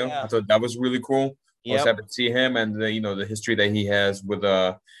cameo. Yeah. I thought that was really cool. I was happy to see him and the history that he has with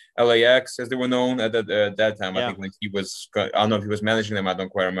LAX, as they were known at that time. Yeah. I think when he was, I don't know if he was managing them. I don't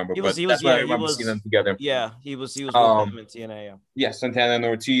quite remember. I remember seeing them together. Yeah, he was with them in TNA. Yeah, Santana and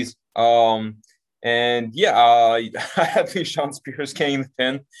Ortiz. I think Sean Spears getting the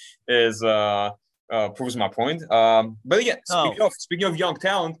pin proves my point. But again, speaking of young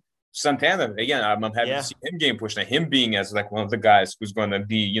talent, Santana, again, I'm happy to see him getting pushed and him being as like one of the guys who's going to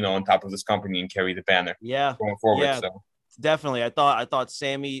be, on top of this company and carry the banner going forward. Yeah. So Definitely. I thought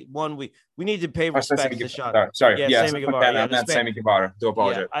Sammy we need to pay respect to Sean. Sorry. Yeah, Yeah, Sammy Guevara. Yeah, I meant Sammy Guevara. Do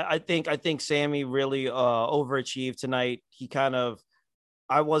apologize. Yeah, I think Sammy really overachieved tonight. He kind of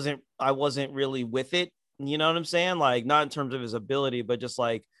I wasn't really with it. You know what I'm saying? Like not in terms of his ability, but just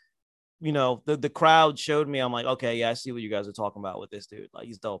like, you know, the crowd showed me. I'm like, okay, yeah, I see what you guys are talking about with this dude. Like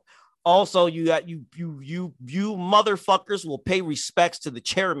he's dope. Also, you got you motherfuckers will pay respects to the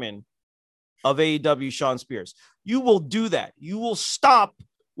chairman of AEW, Sean Spears. You will do that. You will stop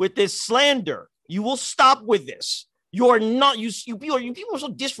with this slander. You will stop with this. You're not you people are so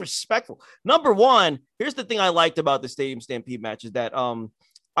disrespectful. Number one, here's the thing I liked about the Stadium Stampede match is that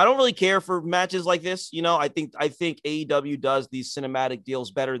I don't really care for matches like this. You know, I think AEW does these cinematic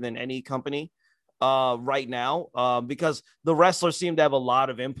deals better than any company right now because the wrestlers seem to have a lot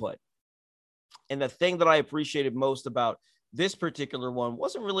of input. And the thing that I appreciated most about this particular one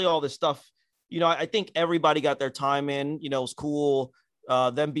wasn't really all this stuff. You know, I think everybody got their time in. You know, it was cool.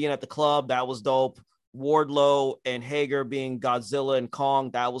 Them being at the club, that was dope. Wardlow and Hager being Godzilla and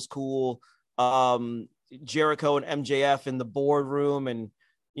Kong, that was cool. Jericho and MJF in the boardroom and,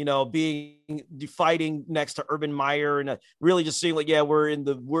 you know, fighting next to Urban Meyer and really just seeing like, yeah, we're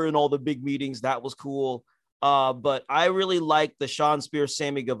in all the big meetings. That was cool. But I really liked the Sean Spears,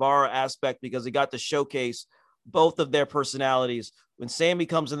 Sammy Guevara aspect because it got to showcase both of their personalities. When Sammy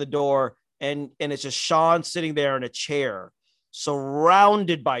comes in the door and it's just Sean sitting there in a chair,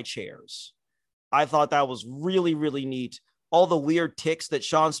 surrounded by chairs. I thought that was really, really neat. All the weird tics that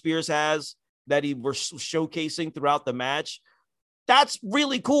Sean Spears has that he was showcasing throughout the match. That's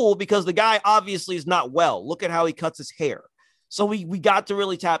really cool because the guy obviously is not well. Look at how he cuts his hair. So we got to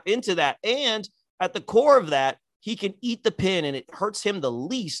really tap into that. And at the core of that, he can eat the pin and it hurts him the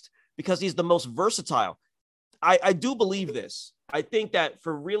least because he's the most versatile. I do believe this. I think that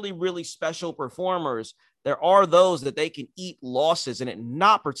for really, really special performers, there are those that they can eat losses and it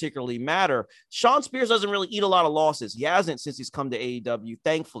not particularly matter. Sean Spears doesn't really eat a lot of losses. He hasn't since he's come to AEW.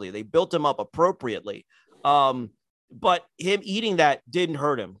 Thankfully, they built him up appropriately. But him eating that didn't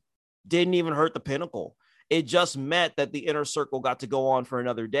hurt him. Didn't even hurt the Pinnacle. It just meant that the Inner Circle got to go on for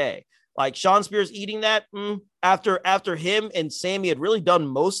another day. Like Sean Spears eating that after him and Sammy had really done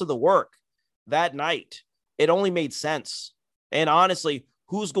most of the work that night. It only made sense. And honestly,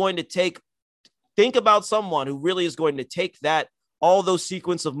 who's going to think about someone who really is going to take all those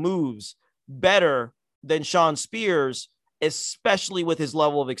sequence of moves better than Sean Spears, especially with his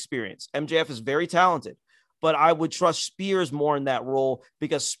level of experience. MJF is very talented, but I would trust Spears more in that role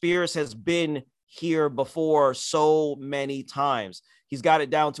because Spears has been here before so many times. He's got it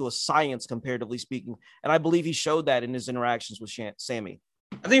down to a science, comparatively speaking. And I believe he showed that in his interactions with Sammy.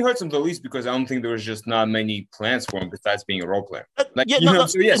 I think it hurts him the least because I don't think there was just not many plans for him besides being a role player. It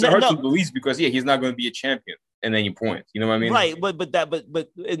hurts him the least because he's not going to be a champion at any point. You know what I mean? Right, but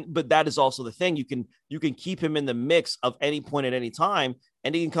that is also the thing. You can keep him in the mix of any point at any time,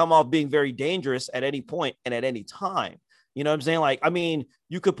 and he can come off being very dangerous at any point and at any time. You know what I'm saying? Like, I mean,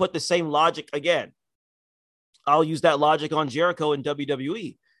 you could put the same logic again. I'll use that logic on Jericho in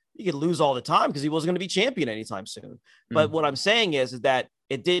WWE. He could lose all the time because he wasn't going to be champion anytime soon. But what I'm saying is that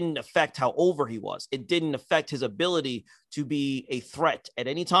it didn't affect how over he was. It didn't affect his ability to be a threat at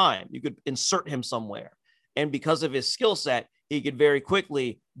any time. You could insert him somewhere. And because of his skill set, he could very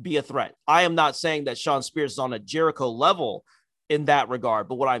quickly be a threat. I am not saying that Sean Spears is on a Jericho level in that regard.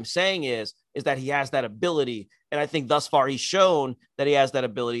 But what I'm saying is that he has that ability. And I think thus far he's shown that he has that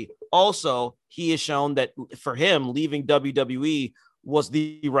ability. Also, he has shown that for him, leaving WWE was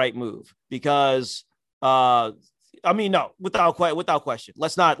the right move because, without question.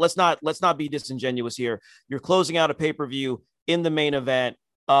 Let's not be disingenuous here. You're closing out a pay-per-view in the main event,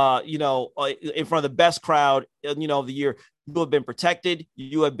 in front of the best crowd, of the year. You have been protected.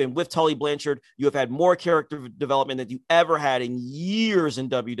 You have been with Tully Blanchard. You have had more character development than you ever had in years in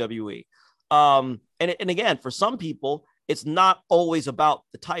WWE. And again, for some people, it's not always about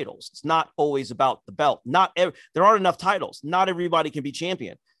the titles. It's not always about the belt. There aren't enough titles. Not everybody can be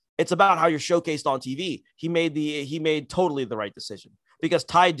champion. It's about how you're showcased on TV. He made totally the right decision because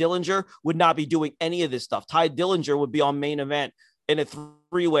Ty Dillinger would not be doing any of this stuff. Ty Dillinger would be on main event in a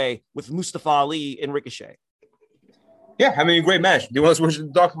three-way with Mustafa Ali and Ricochet. Yeah, I mean, great match. Do you want us to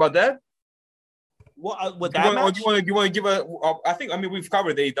talk about that? Well, with that match? Do you want to give we've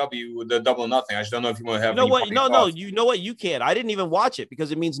covered AEW with the Double or Nothing. I just don't know if you want to have. You know what? No. You know what? You can. I didn't even watch it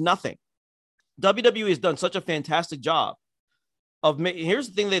because it means nothing. WWE has done such a fantastic job of. Here's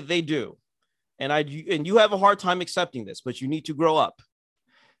the thing that they do, and you have a hard time accepting this, but you need to grow up.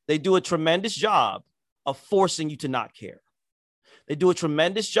 They do a tremendous job of forcing you to not care. They do a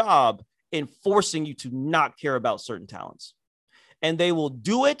tremendous job in forcing you to not care about certain talents. And they will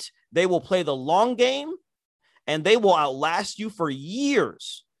do it. They will play the long game, and they will outlast you for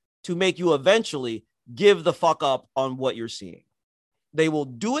years to make you eventually give the fuck up on what you're seeing. They will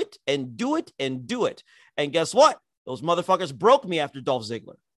do it and do it and do it. And guess what? Those motherfuckers broke me after Dolph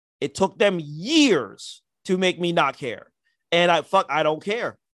Ziggler. It took them years to make me not care. And I don't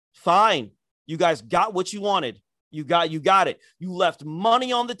care. Fine. You guys got what you wanted. You got it. You left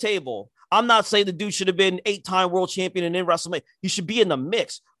money on the table. I'm not saying the dude should have been 8-time world champion and in WrestleMania. He should be in the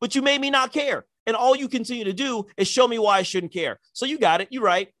mix, but you made me not care. And all you continue to do is show me why I shouldn't care. So you got it. You're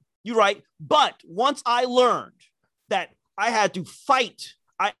right. But once I learned that I had to fight,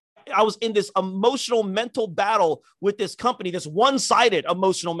 I was in this emotional mental battle with this company, this one-sided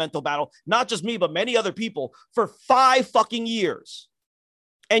emotional mental battle, not just me, but many other people for 5 fucking years.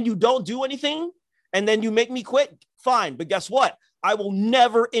 And you don't do anything, and then you make me quit. Fine. But guess what? I will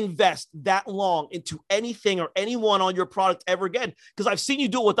never invest that long into anything or anyone on your product ever again, because I've seen you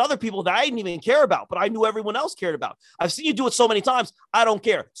do it with other people that I didn't even care about, but I knew everyone else cared about. I've seen you do it so many times. I don't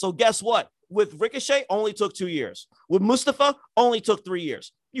care. So guess what? With Ricochet, only took 2 years. With Mustafa, only took 3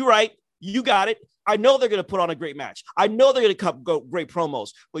 years. You're right. You got it. I know they're going to put on a great match. I know they're going to go great promos,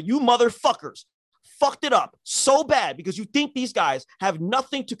 but you motherfuckers fucked it up so bad because you think these guys have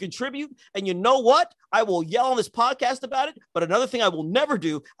nothing to contribute. And you know what? I will yell on this podcast about it. But another thing I will never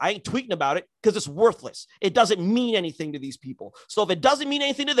do, I ain't tweeting about it because it's worthless. It doesn't mean anything to these people. So if it doesn't mean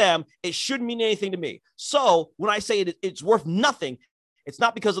anything to them, it shouldn't mean anything to me. So when I say it's worth nothing, it's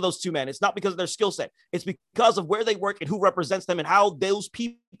not because of those two men. It's not because of their skill set. It's because of where they work and who represents them and how those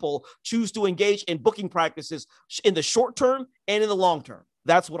people choose to engage in booking practices in the short term and in the long term.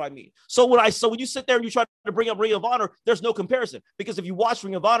 That's what I mean. So when you sit there and you try to bring up Ring of Honor, there's no comparison, because if you watch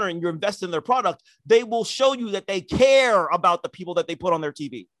Ring of Honor and you're invested in their product, they will show you that they care about the people that they put on their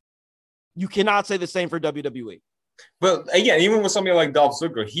TV. You cannot say the same for WWE. But again, even with somebody like Dolph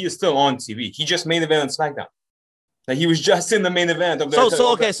Ziggler, he is still on TV. He just main evented SmackDown. Like he was just in the main event of the.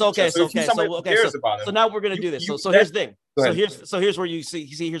 So now we're gonna do this. So here's the thing. So here's where you see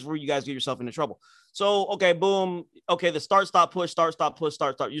here's where you guys get yourself into trouble. So okay, boom. Okay, the start, stop, push, start, stop, push,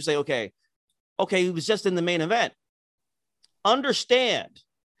 start, start. You say okay, he was just in the main event. Understand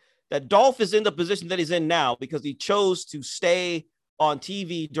that Dolph is in the position that he's in now because he chose to stay on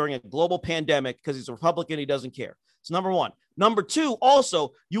TV during a global pandemic because he's a Republican. He doesn't care. It's number one. Number two,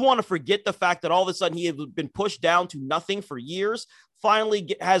 also, you want to forget the fact that all of a sudden he had been pushed down to nothing for years,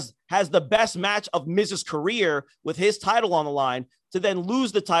 finally has the best match of Miz's career with his title on the line to then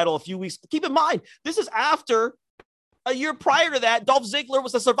lose the title a few weeks. Keep in mind, this is after a year prior to that, Dolph Ziggler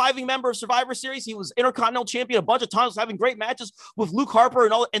was a surviving member of Survivor Series. He was Intercontinental Champion a bunch of times, having great matches with Luke Harper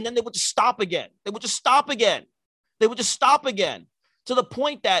and all, and then they would just stop again. They would just stop again to the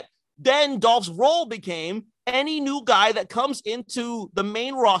point that then Dolph's role became any new guy that comes into the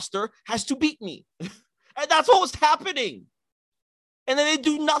main roster has to beat me. And that's what was happening. And then they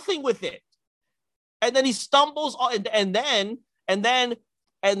do nothing with it. And then he stumbles on, and then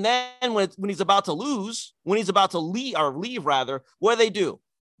when he's about to lose, when he's about to leave, what do?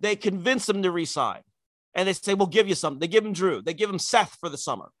 They convince him to resign. And they say, we'll give you something. They give him Drew. They give him Seth for the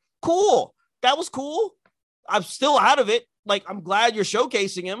summer. Cool. That was cool. I'm still out of it. Like, I'm glad you're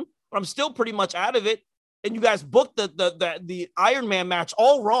showcasing him, but I'm still pretty much out of it. And you guys booked the Iron Man match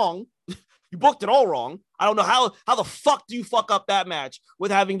all wrong. You booked it all wrong. I don't know how the fuck do you fuck up that match with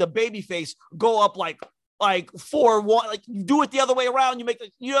having the babyface go up like 4-1, like you do it the other way around. You make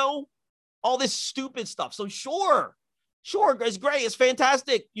all this stupid stuff. So sure, it's great. It's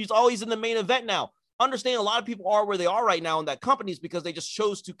fantastic. He's always in the main event now. Understand a lot of people are where they are right now in that company is because they just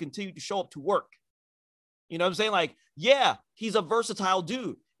chose to continue to show up to work. You know what I'm saying? Like, yeah, he's a versatile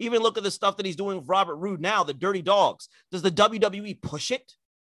dude. Even look at the stuff that he's doing with Robert Roode now, the Dirty Dogs. Does the WWE push it?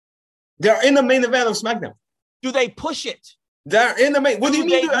 They're in the main event of SmackDown. Do they push it? They're in the main. What do you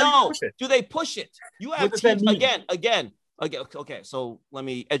mean? No. Do they push it? You have teams again. Okay. So let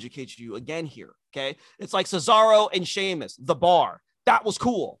me educate you again here. Okay. It's like Cesaro and Sheamus, The Bar. That was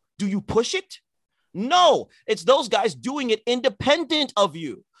cool. Do you push it? No. It's those guys doing it independent of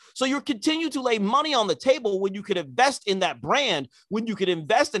you. So you continue to lay money on the table when you could invest in that brand, when you could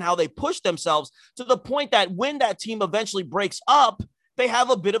invest in how they push themselves to the point that when that team eventually breaks up, they have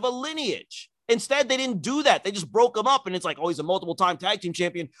a bit of a lineage. Instead, they didn't do that. They just broke them up. And it's like, oh, he's a multiple-time tag team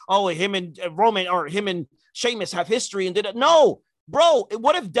champion. Oh, him and Roman or him and Sheamus have history and did it. No, bro,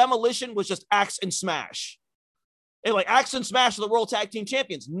 what if Demolition was just Axe and Smash? And like Axe and Smash are the World Tag Team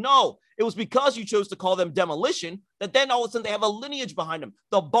Champions. No, it was because you chose to call them Demolition that then all of a sudden they have a lineage behind them.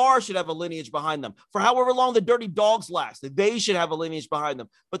 The Bar should have a lineage behind them. For however long the Dirty Dogs last, they should have a lineage behind them.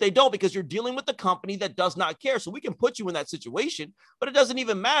 But they don't, because you're dealing with a company that does not care. So we can put you in that situation, but it doesn't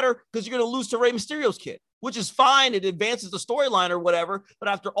even matter because you're going to lose to Rey Mysterio's kid, which is fine. It advances the storyline or whatever. But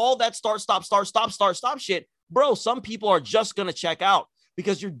after all that start, stop shit, bro, some people are just going to check out,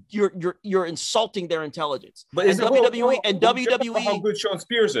 because you're insulting their intelligence. But is WWE how good Shawn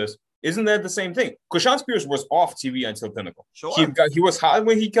Spears is? Isn't that the same thing? Because Shawn Spears was off TV until Pinnacle. Sure. He was hot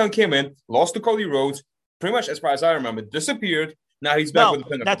when he came in, lost to Cody Rhodes, pretty much as far as I remember, disappeared. Now he's back with the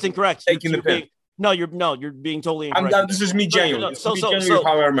Pinnacle. That's incorrect. Taking the pin. You're being totally incorrect. This is me genuinely. This is genuinely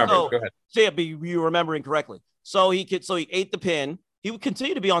how I remember. Go ahead. So yeah, but you remember incorrectly. So he ate the pin. He would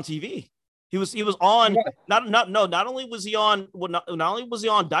continue to be on TV. He was on not only was he on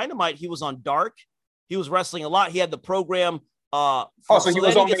Dynamite, he was on Dark. He was wrestling a lot. He had the program. So he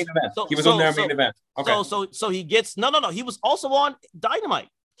was on main event. He was on their main event. Okay. So he gets no. He was also on Dynamite.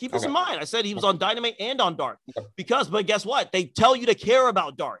 Keep this in mind. I said he was on Dynamite and on Dark but guess what? They tell you to care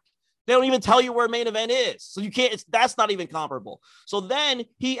about Dark. They don't even tell you where main event is. So you can't, that's not even comparable. So then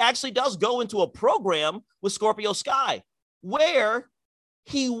he actually does go into a program with Scorpio Sky where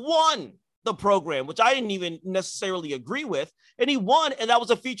he won the program, which I didn't even necessarily agree with. And he won, and that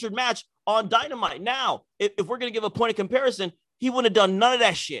was a featured match on Dynamite. Now, if we're going to give a point of comparison, he wouldn't have done none of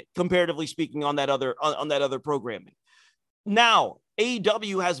that shit, comparatively speaking, on that other programming. Now,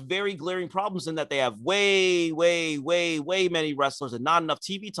 AEW has very glaring problems in that they have way many wrestlers and not enough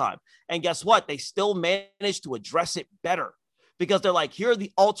TV time. And guess what? They still manage to address it better, because they're like, here's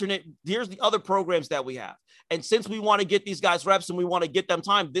the other programs that we have. And since we want to get these guys reps and we want to get them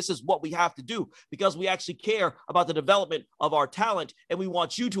time, this is what we have to do, because we actually care about the development of our talent and we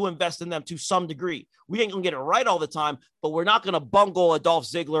want you to invest in them to some degree. We ain't going to get it right all the time, but we're not going to bungle a Dolph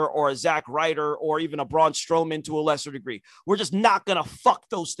Ziggler or a Zack Ryder or even a Braun Strowman to a lesser degree. We're just not going to fuck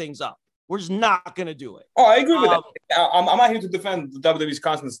those things up. We're just not going to do it. Oh, I agree with that. I'm not here to defend WWE's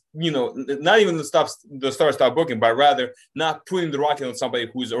constant, not even the start booking, but rather not putting the rocket on somebody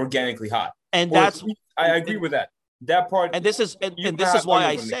who's organically hot. And I agree with that. That part. And this is why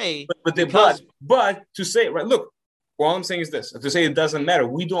I say. But to say, right, look, all I'm saying is this: to say it doesn't matter.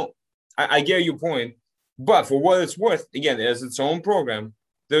 We don't. I get your point, but for what it's worth, again, as its own program,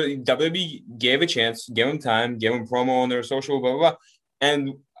 the WWE gave a chance, gave him time, gave him promo on their social, blah blah blah,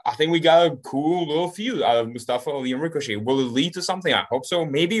 and I think we got a cool little feud out of Mustafa Ali and Ricochet. Will it lead to something? I hope so.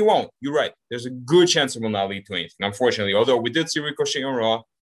 Maybe it won't. You're right. There's a good chance it will not lead to anything, unfortunately. Although we did see Ricochet on Raw,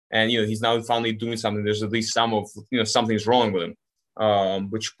 and he's now finally doing something. There's at least some of something's wrong with him,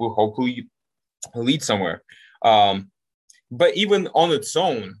 which will hopefully lead somewhere. But even on its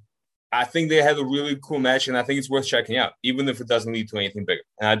own, I think they had a really cool match, and I think it's worth checking out, even if it doesn't lead to anything bigger.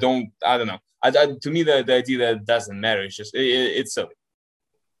 And I don't know. To me, the idea that it doesn't matter is just it's silly.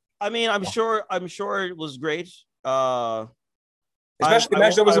 I mean, I'm sure it was great. Especially the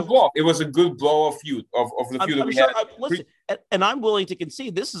match that was a blow. It was a good blow of feud of the feud that we had. Listen, and I'm willing to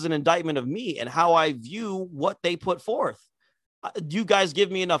concede this is an indictment of me and how I view what they put forth. You guys give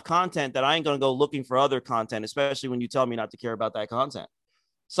me enough content that I ain't gonna go looking for other content, especially when you tell me not to care about that content.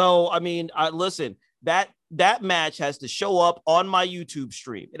 So I mean, listen, that match has to show up on my YouTube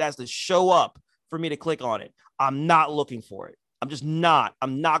stream. It has to show up for me to click on it. I'm not looking for it. I'm just not.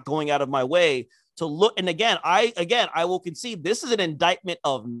 I'm not going out of my way to look. And again, I will concede this is an indictment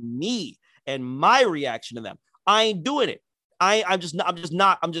of me and my reaction to them. I ain't doing it. I'm just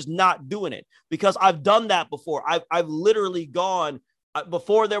not doing it, because I've done that before. I've literally gone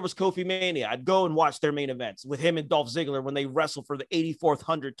before there was Kofi Mania. I'd go and watch their main events with him and Dolph Ziggler when they wrestled for the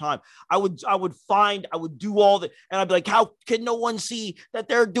 84th time. I would do all that, and I'd be like, how can no one see that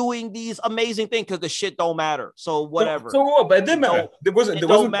they're doing these amazing things? Because the shit don't matter. So whatever. So what? But it didn't matter. There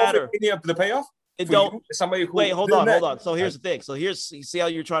wasn't matter. The payoff. It don't. Somebody who wait. Hold on. So here's the thing. So you see how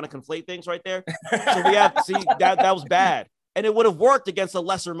you're trying to conflate things right there. So we have that was bad. And it would have worked against a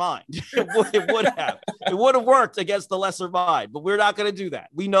lesser mind. It would have worked against the lesser mind, but we're not going to do that.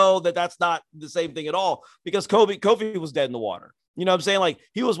 We know that that's not the same thing at all, because Kofi was dead in the water. You know what I'm saying? Like,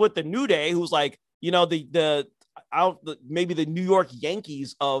 he was with the New Day, who's like, maybe the New York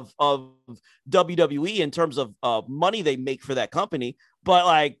Yankees of WWE in terms of money they make for that company. But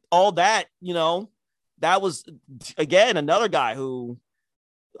like all that, that was, again, another guy who,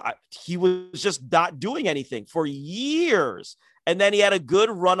 he was just not doing anything for years. And then he had a good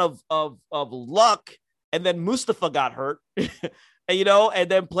run of luck. And then Mustafa got hurt, and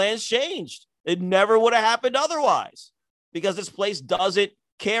then plans changed. It never would have happened otherwise, because this place doesn't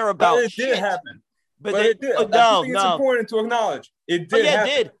care about it shit. Did happen. But But they, it did. I just no, think it's no. important to acknowledge it Oh did yeah, it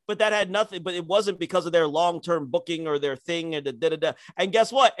happen. did. But that had nothing. But it wasn't because of their long-term booking or their thing and the da. And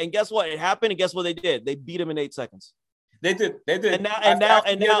guess what? It happened. And guess what they did? They beat him in 8 seconds. They did. They did. And now, After he had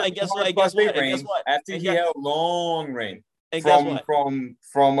and the guess what? 100 And guess plus day what? And guess reign, what? after And he guess, had a long reign and guess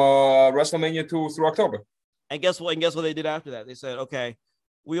from what? WrestleMania 2 through October. And guess what? And guess what they did after that? They said, okay,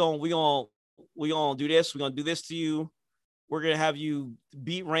 we gonna do this. We're gonna do this to you. We're gonna have you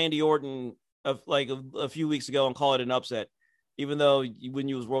beat Randy Orton of like a few weeks ago and call it an upset, even though when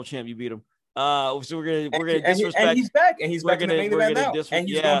you was world champ, you beat him. So we're gonna disrespect. And he's back, and he's back in the main event now, and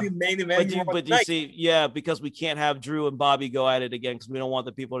he's gonna be main event. But you see, yeah, because we can't have Drew and Bobby go at it again because we don't want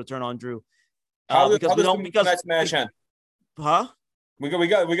the people to turn on Drew. How does Because we don't because tonight's match end? Huh? We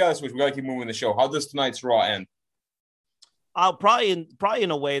got to switch. We got to keep moving the show. How does tonight's Raw end? I'll probably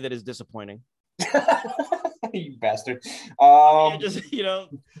in a way that is disappointing. You bastard. Just I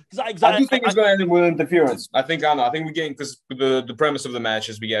do think it's going to end with interference. I think we're getting, because the premise of the match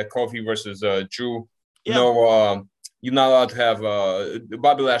is we get Kofi versus Drew. Yeah. No, you're not allowed to have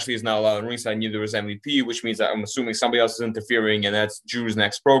Bobby Lashley is not allowed on ringside. Neither is MVP, which means that I'm assuming somebody else is interfering, and that's Drew's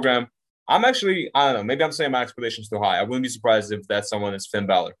next program. I don't know. Maybe I'm saying my expectations too high. I wouldn't be surprised if that someone is Finn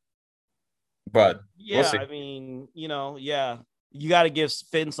Balor. But yeah, we'll see. I mean, yeah. You got to give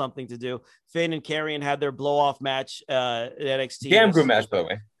Finn something to do. Finn and Karrion had their blow off match at NXT. Damn good match, by the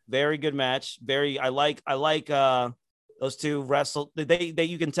way. Very good match. I like those two wrestle. They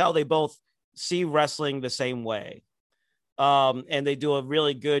you can tell they both see wrestling the same way. And they do a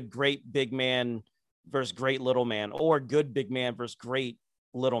really good, great big man versus great little man, or good big man versus great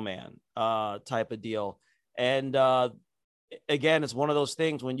little man type of deal. And again, it's one of those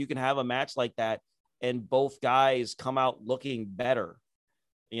things when you can have a match like that and both guys come out looking better.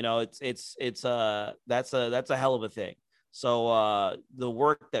 That's a hell of a thing. So the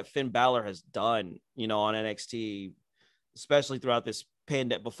work that Finn Balor has done, on NXT, especially throughout this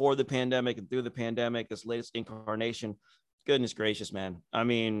before the pandemic and through the pandemic, this latest incarnation, goodness gracious, man. I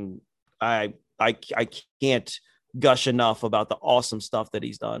mean, I can't gush enough about the awesome stuff that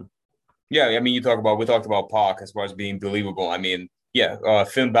he's done. Yeah, I mean, we talked about Pac as far as being believable. I mean, yeah,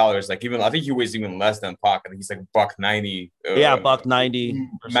 Finn Balor is like, I think he weighs even less than Pac. I think he's like $190. Yeah, $190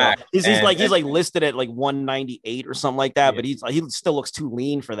 max. So. He's listed at like 198 or something like that, yeah. But he still looks too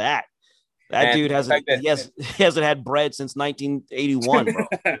lean for that. That dude hasn't had bread since 1981,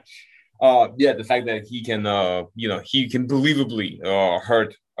 bro. Yeah, the fact that he can he can believably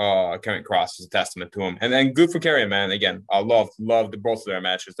hurt Karrion Kross is a testament to him, and then good for Karrion, man. Again, I love both of their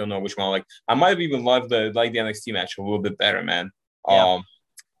matches. Don't know which one I like. I might have even loved the NXT match a little bit better, man.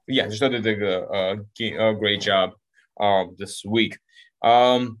 Just thought they did a great job this week.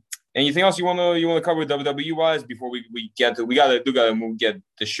 Anything else you wanna cover WWE wise before we get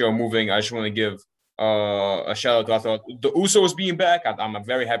the show moving? I just want to give a shout out. I thought the Usos being back. I'm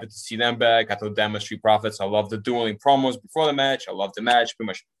very happy to see them back. I thought Damn Street Profits. I love the dueling promos before the match. I love the match. Pretty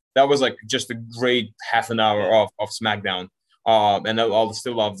much that was like just a great half an hour of SmackDown. And I'll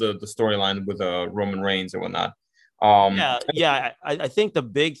still love the storyline with Roman Reigns and whatnot. I think the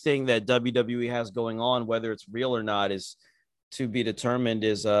big thing that WWE has going on, whether it's real or not, is to be determined.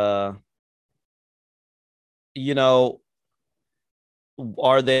 Is are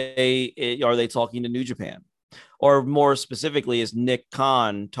they talking to New Japan, or more specifically, is Nick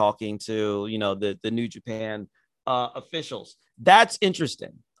Khan talking to the New Japan officials? That's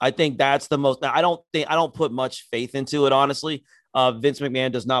interesting. I think that's the most. I don't put much faith into it, honestly. Vince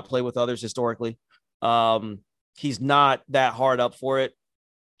McMahon does not play with others historically. He's not that hard up for it.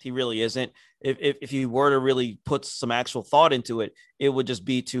 He really isn't. If he were to really put some actual thought into it, it would just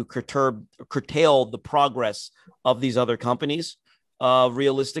be to curtail the progress of these other companies,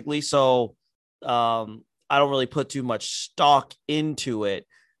 realistically. So I don't really put too much stock into it,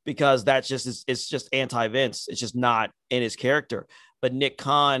 because it's just anti-Vince. It's just not in his character. But Nick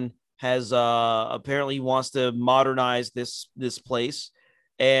Khan has apparently wants to modernize this place.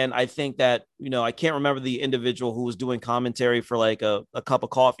 And I think that, I can't remember the individual who was doing commentary for like a cup of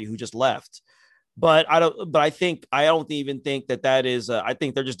coffee who just left. But I don't even think that is, I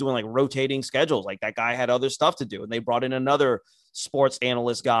think they're just doing like rotating schedules. Like that guy had other stuff to do, and they brought in another sports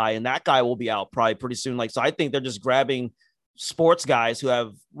analyst guy, and that guy will be out probably pretty soon. Like, so I think they're just grabbing sports guys who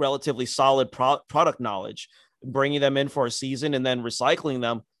have relatively solid product knowledge, bringing them in for a season and then recycling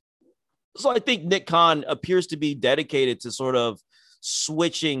them. So I think Nick Khan appears to be dedicated to sort of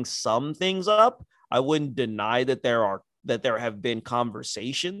switching some things up. I wouldn't deny that there have been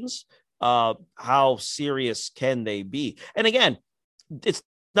conversations. How serious can they be? And again, it's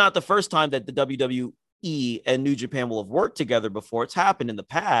not the first time that the and New Japan will have worked together before. It's happened in the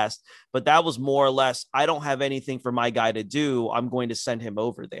past, but that was more or less, I don't have anything for my guy to do. I'm going to send him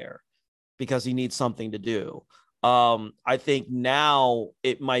over there because he needs something to do. I think now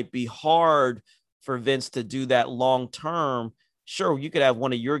it might be hard for Vince to do that long term. Sure, you could have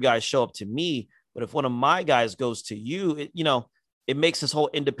one of your guys show up to me, but if one of my guys goes to you, it makes this whole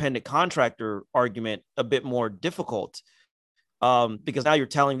independent contractor argument a bit more difficult, because now you're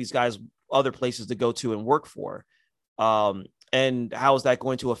telling these guys other places to go to and work for. And how is that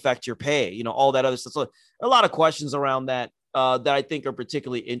going to affect your pay? All that other stuff. So a lot of questions around that that I think are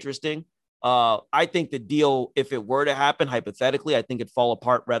particularly interesting. I think the deal, if it were to happen, hypothetically, I think it'd fall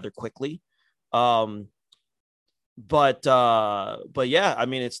apart rather quickly. But yeah, I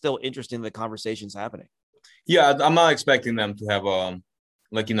mean, it's still interesting the conversation's happening. Yeah, I'm not expecting them to have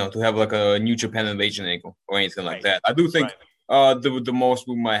like a New Japan invasion angle or anything like that. I do think the most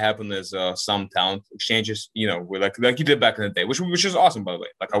we might happen is some talent exchanges, with like you did back in the day, which is awesome, by the way.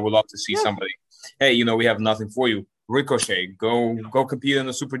 Like I would love to see somebody, hey, we have nothing for you. Ricochet, go compete in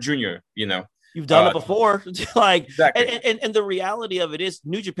the Super Junior, You've done it before. Exactly. And the reality of it is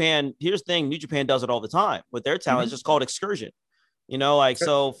New Japan, here's the thing, New Japan does it all the time with their talent. It's just called excursion.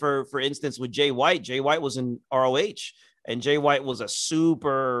 So for instance, with Jay White was in ROH, and Jay White was a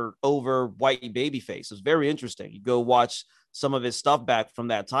super over white babyface. It was very interesting. You go watch some of his stuff back from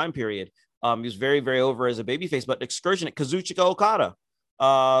that time period. He was very, very over as a babyface, but excursion at Kazuchika Okada.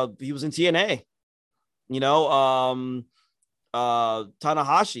 He was in TNA.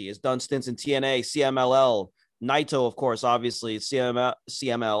 Tanahashi has done stints in TNA, CMLL, Naito, of course, obviously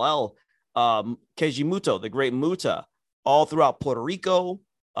CMLL, Keiji Muto, the great Muta, all throughout Puerto Rico,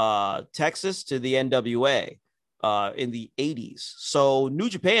 Texas to the NWA in the 80s. So New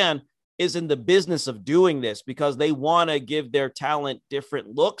Japan is in the business of doing this because they want to give their talent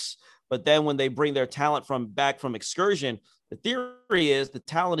different looks. But then when they bring their talent back from excursion, the theory is the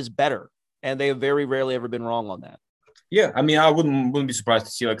talent is better. And they have very rarely ever been wrong on that. Yeah, I mean, I wouldn't be surprised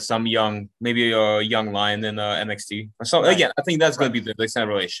to see like some maybe a young lion in NXT. So again, I think that's going to be the extended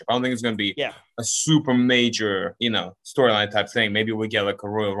relationship. I don't think it's going to be a super major, storyline type thing. Maybe we get like a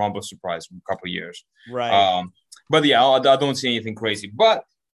Royal Rumble surprise in a couple of years. Right. But yeah, I don't see anything crazy. But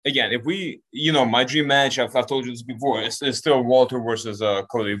again, if we, my dream match, I've told you this before, it's still Walter versus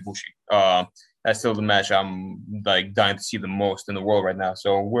Kota Ibushi. That's still the match I'm like dying to see the most in the world right now.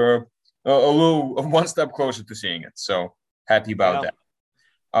 So we're one step closer to seeing it. So happy about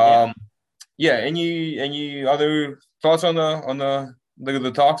that. Any other thoughts on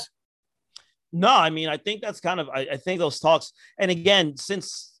the talks? No, I mean, I think that's kind of, I think those talks, and again,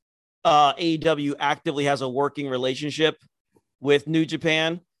 since AEW actively has a working relationship with New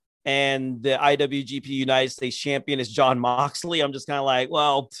Japan and the IWGP United States champion is Jon Moxley, I'm just kind of like,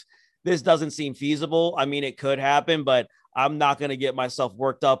 well, this doesn't seem feasible. I mean, it could happen, but I'm not going to get myself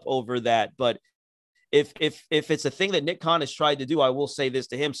worked up over that. But if it's a thing that Nick Khan has tried to do, I will say this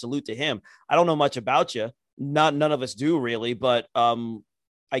to him, salute to him. I don't know much about you. None of us do really, but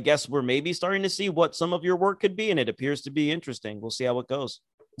I guess we're maybe starting to see what some of your work could be, and it appears to be interesting. We'll see how it goes.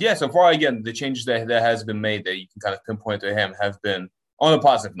 Yeah, so far, again, the changes that has been made that you can kind of pinpoint to him have been on a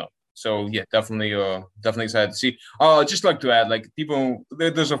positive note. So yeah, definitely excited to see. Just like to add, like people,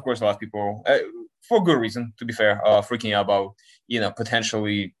 there's of course a lot of people, for good reason, to be fair, freaking out about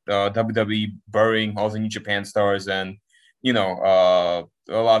potentially WWE burying all the New Japan stars, and a lot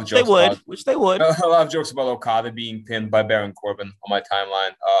of jokes. They would. A lot of jokes about Okada being pinned by Baron Corbin on my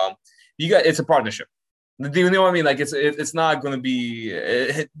timeline. It's a partnership. Do you know what I mean? Like it's not going to be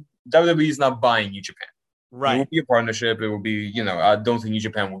WWE is not buying New Japan. Right. It will be a partnership. It will be, I don't think New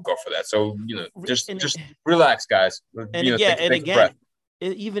Japan would go for that. So, just relax, guys. And again,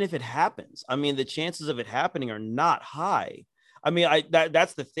 even if it happens, I mean, the chances of it happening are not high. I mean,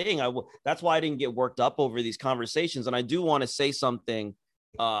 that's the thing. That's why I didn't get worked up over these conversations. And I do want to say something.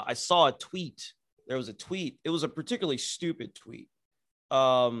 I saw a tweet. There was a tweet. It was a particularly stupid tweet.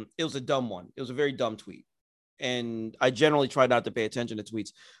 It was a dumb one. It was a very dumb tweet. And I generally try not to pay attention to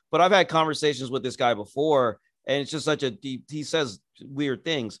tweets, but I've had conversations with this guy before, and it's just he says weird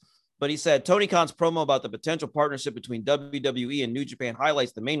things, but he said Tony Khan's promo about the potential partnership between WWE and New Japan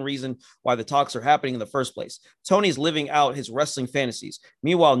highlights the main reason why the talks are happening in the first place. Tony's living out his wrestling fantasies.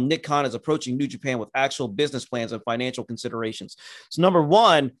 Meanwhile, Nick Khan is approaching New Japan with actual business plans and financial considerations. So number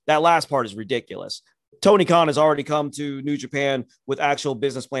one, that last part is ridiculous. Tony Khan has already come to New Japan with actual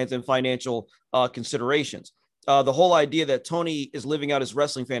business plans and financial considerations. The whole idea that Tony is living out his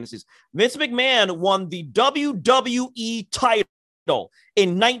wrestling fantasies. Vince McMahon won the WWE title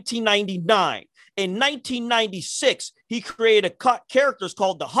in 1999. In 1996, he created characters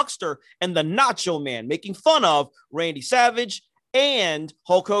called the Huckster and the Nacho Man, making fun of Randy Savage and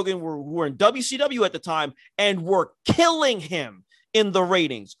Hulk Hogan, who were in WCW at the time and were killing him in the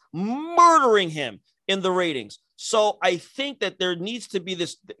ratings, murdering him in the ratings. So I think that there needs to be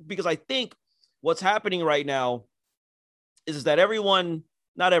this, because I think what's happening right now is that everyone,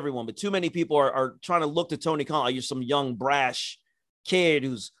 not everyone, but too many people are trying to look to Tony Khan like you're some young, brash kid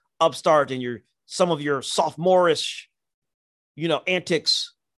who's upstart and you're some of your sophomorish,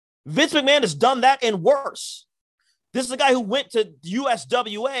 antics. Vince McMahon has done that and worse. This is a guy who went to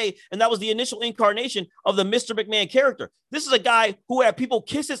USWA, and that was the initial incarnation of the Mr. McMahon character. This is a guy who had people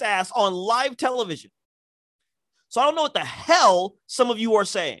kiss his ass on live television. So I don't know what the hell some of you are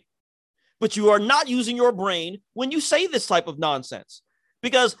saying, but you are not using your brain when you say this type of nonsense.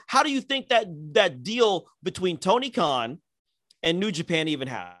 Because how do you think that deal between Tony Khan and New Japan even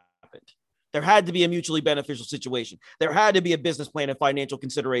happened? There had to be a mutually beneficial situation. There had to be a business plan and financial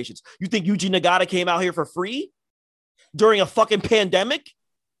considerations. You think Yuji Nagata came out here for free during a fucking pandemic?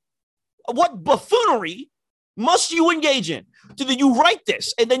 What buffoonery must you engage in? That you write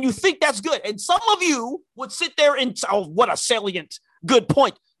this and then you think that's good. And some of you would sit there and, oh, what a salient good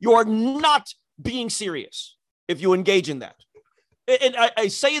point. You're not being serious if you engage in that. And I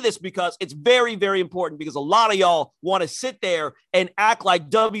say this because it's very, very important, because a lot of y'all want to sit there and act like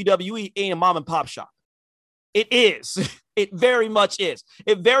WWE ain't a mom and pop shop. It is. It very much is.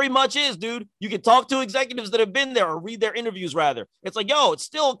 It very much is, dude. You can talk to executives that have been there or read their interviews, rather. It's like, yo, it's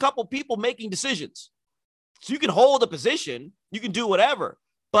still a couple people making decisions. So you can hold a position, you can do whatever,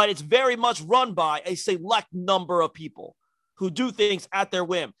 but it's very much run by a select number of people who do things at their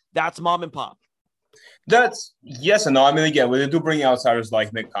whim. That's mom and pop. That's yes and no. I mean, again, when they do bring outsiders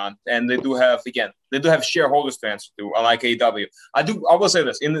like Nick Khan, and they do have shareholders to answer to, unlike AEW. I will say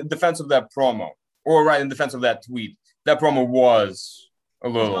this in the defense of that promo, in defense of that tweet. That promo was a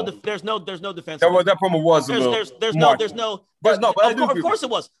little. There's no defense. That promo was a little. Of course it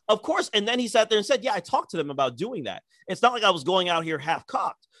was. Of course. And then he sat there and said, yeah, I talked to them about doing that. It's not like I was going out here half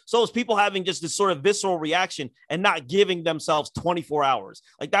cocked. So it's people having just this sort of visceral reaction and not giving themselves 24 hours.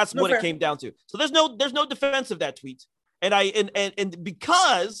 Like that's what it came down to. So there's no defense of that tweet. And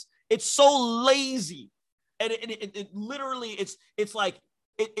because it's so lazy, and it literally it's like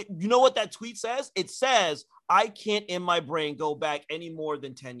you know what that tweet says? It says, I can't in my brain go back any more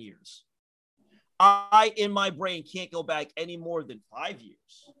than 10 years. I in my brain can't go back any more than 5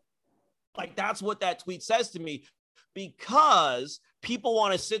 years. Like that's what that tweet says to me, because people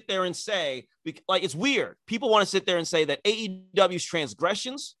want to sit there and say, like, it's weird. People want to sit there and say that AEW's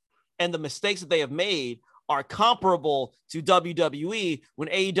transgressions and the mistakes that they have made are comparable to WWE when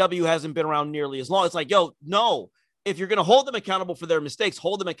AEW hasn't been around nearly as long. It's like, yo, no, if you're going to hold them accountable for their mistakes,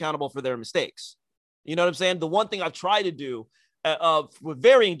 hold them accountable for their mistakes. You know what I'm saying? The one thing I've tried to do with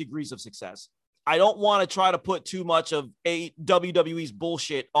varying degrees of success, I don't want to try to put too much of WWE's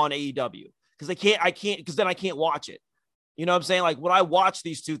bullshit on AEW because then I can't watch it. You know what I'm saying? Like when I watch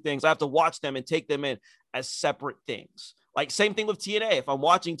these two things, I have to watch them and take them in as separate things. Like same thing with TNA. If I'm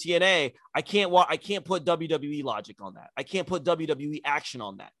watching TNA, I can't put WWE logic on that. I can't put WWE action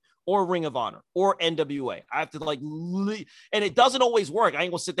on that, or Ring of Honor, or NWA. I have to and it doesn't always work. I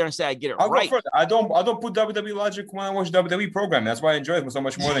ain't gonna sit there and say I get it right. I don't put WWE logic when I watch WWE program. That's why I enjoy it so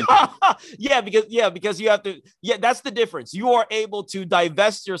much more than because you have to. Yeah, that's the difference. You are able to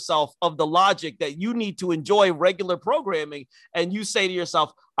divest yourself of the logic that you need to enjoy regular programming, and you say to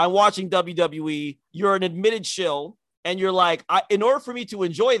yourself, "I'm watching WWE." You're an admitted shill, and you're like, in order for me to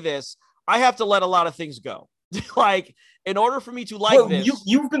enjoy this, I have to let a lot of things go. Like, in order for me to this,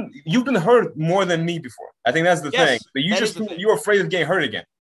 you've been hurt more than me before. I think that's the thing. But you're afraid of getting hurt again.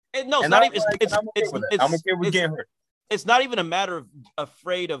 I'm okay with getting hurt. It's not even a matter of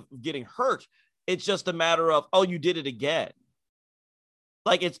afraid of getting hurt. It's just a matter of, oh, you did it again.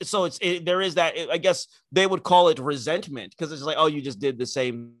 Like there is that. I guess they would call it resentment, because it's like, oh, you just did the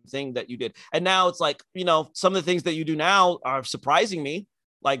same thing that you did, and now it's like, some of the things that you do now are surprising me.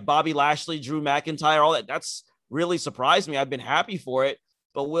 Like Bobby Lashley, Drew McIntyre, all that. That's really surprised me. I've been happy for it.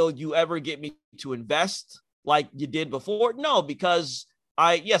 But will you ever get me to invest like you did before? No, because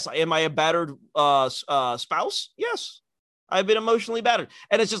am I a battered spouse? Yes, I've been emotionally battered.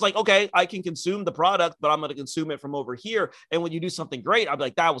 And it's just like, okay, I can consume the product, but I'm going to consume it from over here. And when you do something great, I'll be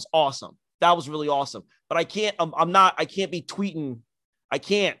like, that was awesome. That was really awesome. But I can't be tweeting. I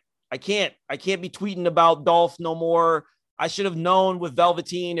can't be tweeting about Dolph no more. I should have known with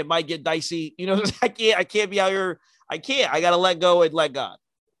Velveteen it might get dicey. I can't be out here. I got to let go and let God.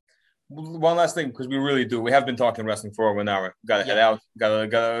 one last thing, because we really do. We have been talking wrestling for over an hour. Gotta head out.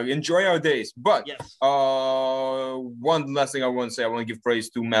 Gotta enjoy our days. But yes. One last thing I want to say. I want to give praise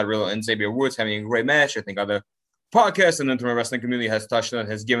to Matt Riddle and Xavier Woods having a great match. I think other podcasts and the internet wrestling community has touched on it,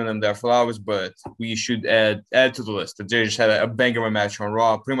 has given them their flowers, but we should add to the list. They just had a banger match on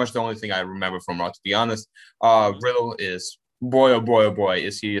Raw. Pretty much the only thing I remember from Raw, to be honest. Riddle is boy, oh boy,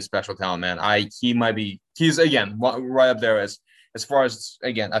 is he a special talent, man. He's again right up there as far as,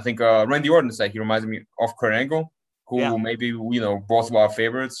 again, I think Randy Orton said he reminds me of Kurt Angle, who maybe, both of our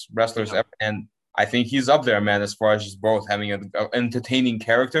favorites wrestlers ever. And I think he's up there, man, as far as just both having an entertaining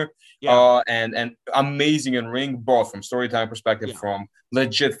character and amazing in ring, both from storytelling perspective, from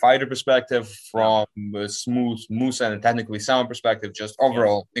legit fighter perspective, from a smooth and technically sound perspective, just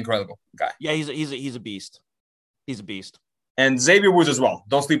overall incredible guy. Yeah, he's a beast. He's a beast. And Xavier Woods as well.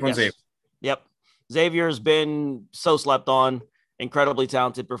 Don't sleep on Xavier. Yep. Xavier's been so slept on. Incredibly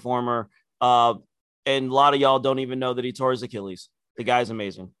talented performer. And a lot of y'all don't even know that he tore his Achilles. The guy's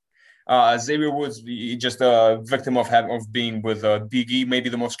amazing. Xavier Woods, just a victim of being with Big E, maybe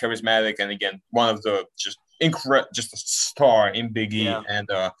the most charismatic, and again, one of the just a star in Big E, and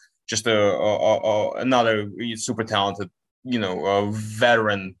just another super talented,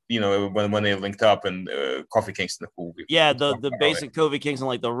 veteran, when they linked up, and Kofi Kingston. The basic Kofi Kingston,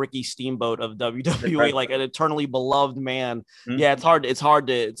 like the Ricky Steamboat of WWE, like an eternally beloved man. Mm-hmm. Yeah, it's hard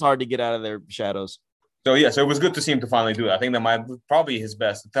to get out of their shadows. So it was good to see him to finally do that. I think that might probably his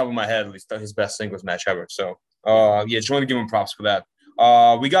best, at the top of my head, at least his best singles match ever. So just want to give him props for that.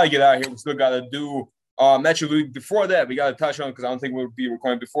 We gotta get out of here. We still gotta do match of the week. Before that, we gotta touch on, because I don't think we'll be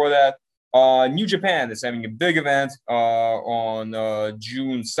recording before that. New Japan is having a big event on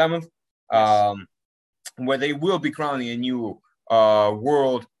June 7th, where they will be crowning a new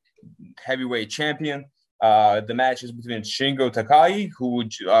world heavyweight champion. The match is between Shingo Takagi, who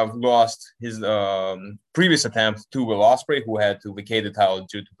lost his previous attempt to Will Ospreay, who had to vacate the title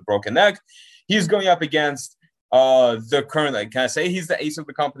due to the broken neck. He's going up against the current, can I say he's the ace of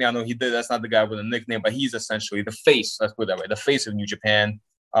the company? I know that's not the guy with a nickname, but he's essentially the face, let's put it that way, the face of New Japan,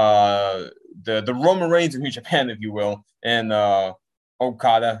 the Roman Reigns of New Japan, if you will, and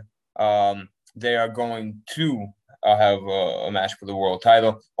Okada. They are going to have a match for the world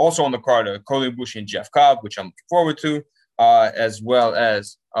title. Also on the card, Kota Ibushi and Jeff Cobb, which I'm looking forward to, as well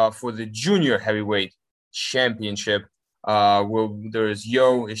as for the junior heavyweight championship, there's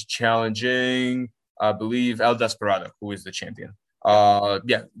Yo is challenging, I believe, El Desperado, who is the champion.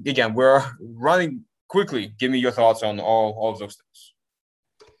 Again, we're running quickly. Give me your thoughts on all of those things.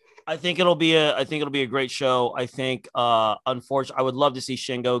 I think it'll be a great show. I think, unfortunately, I would love to see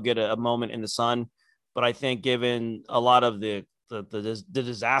Shingo get a moment in the sun. But I think, given a lot of the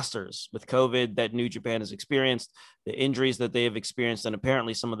disasters with COVID that New Japan has experienced, the injuries that they have experienced, and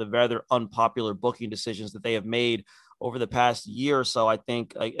apparently some of the rather unpopular booking decisions that they have made over the past year or so, I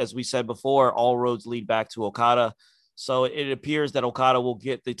think, as we said before, all roads lead back to Okada. So it appears that Okada will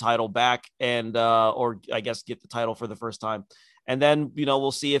get the title back, and or I guess get the title for the first time. And then,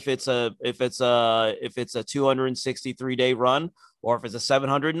 we'll see if it's a 263-day run, or if it's a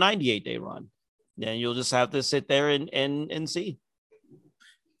 798-day run. Then you'll just have to sit there and see.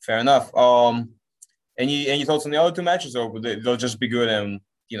 Fair enough. Any thoughts on the other two matches, or they'll just be good, and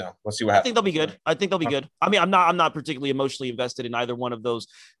we'll see what happens? I think they'll be good. I mean, I'm not particularly emotionally invested in either one of those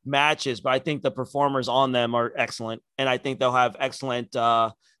matches, but I think the performers on them are excellent, and I think they'll have excellent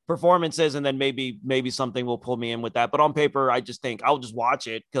performances, and then maybe something will pull me in with that. But on paper, I just think I'll just watch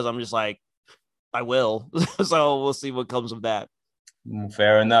it, because I'm just like, I will. So we'll see what comes of that.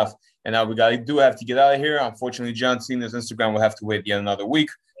 Fair enough. And now we have to get out of here. Unfortunately, John Cena's Instagram will have to wait yet another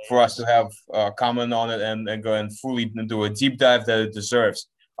week for us to have comment on it and go and fully do a deep dive that it deserves.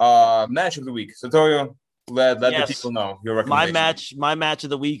 Match of the week. Satorio, let the people know your recommendation. My match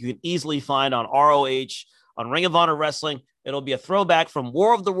of the week, you can easily find on ROH, on Ring of Honor Wrestling. It'll be a throwback from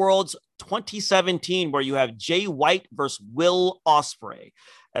War of the Worlds 2017, where you have Jay White versus Will Ospreay.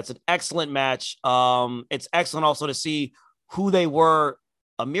 That's an excellent match. It's excellent also to see who they were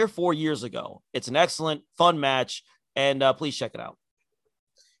a mere 4 years ago. It's an excellent, fun match, and please check it out.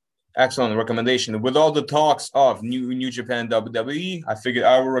 Excellent recommendation. With all the talks of New Japan WWE, I figured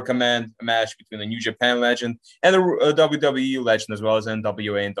I would recommend a match between a New Japan legend and a WWE legend, as well as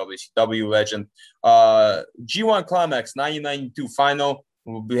NWA and WCW legend. G1 Climax 1992 final.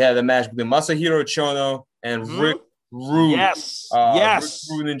 We had a match between Masahiro Chono and Rick Rude. Yes. Rick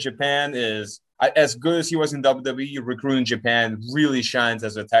Rude in Japan is as good as he was in WWE. Rick Rude in Japan really shines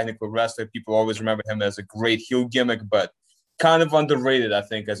as a technical wrestler. People always remember him as a great heel gimmick, but kind of underrated, I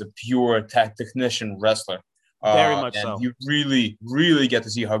think, as a pure technician wrestler. Very much and so. you really, really get to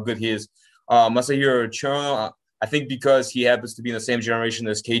see how good he is. Masahiro Chono, I think because he happens to be in the same generation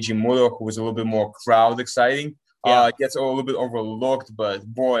as Keiji Muto, who was a little bit more crowd exciting, gets a little bit overlooked, but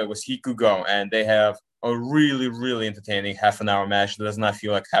boy, was Hikugo, and they have a really, really entertaining half-an-hour match that does not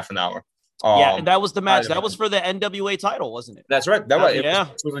feel like half an hour. And that was the match. That was for the NWA title, wasn't it? That's right. That was, yeah.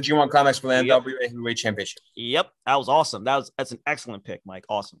 It was a G1 Climax for the NWA Heavyweight Championship. Yep, that was awesome. That's an excellent pick, Mike.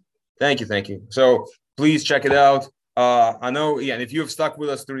 Awesome. Thank you. So please check it out. I know, and if you have stuck with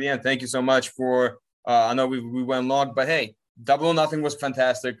us through the end, thank you so much for. I know we went long, but hey, Double or Nothing was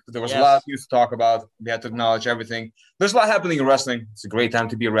fantastic. There was a lot of news to talk about. We had to acknowledge everything. There's a lot happening in wrestling. It's a great time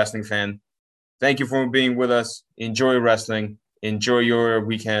to be a wrestling fan. Thank you for being with us. Enjoy wrestling. Enjoy your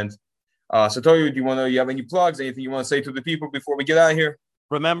weekend. Satoru, do you have any plugs? Anything you want to say to the people before we get out of here?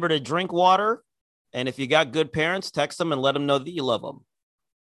 Remember to drink water. And if you got good parents, text them and let them know that you love them.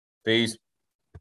 Peace.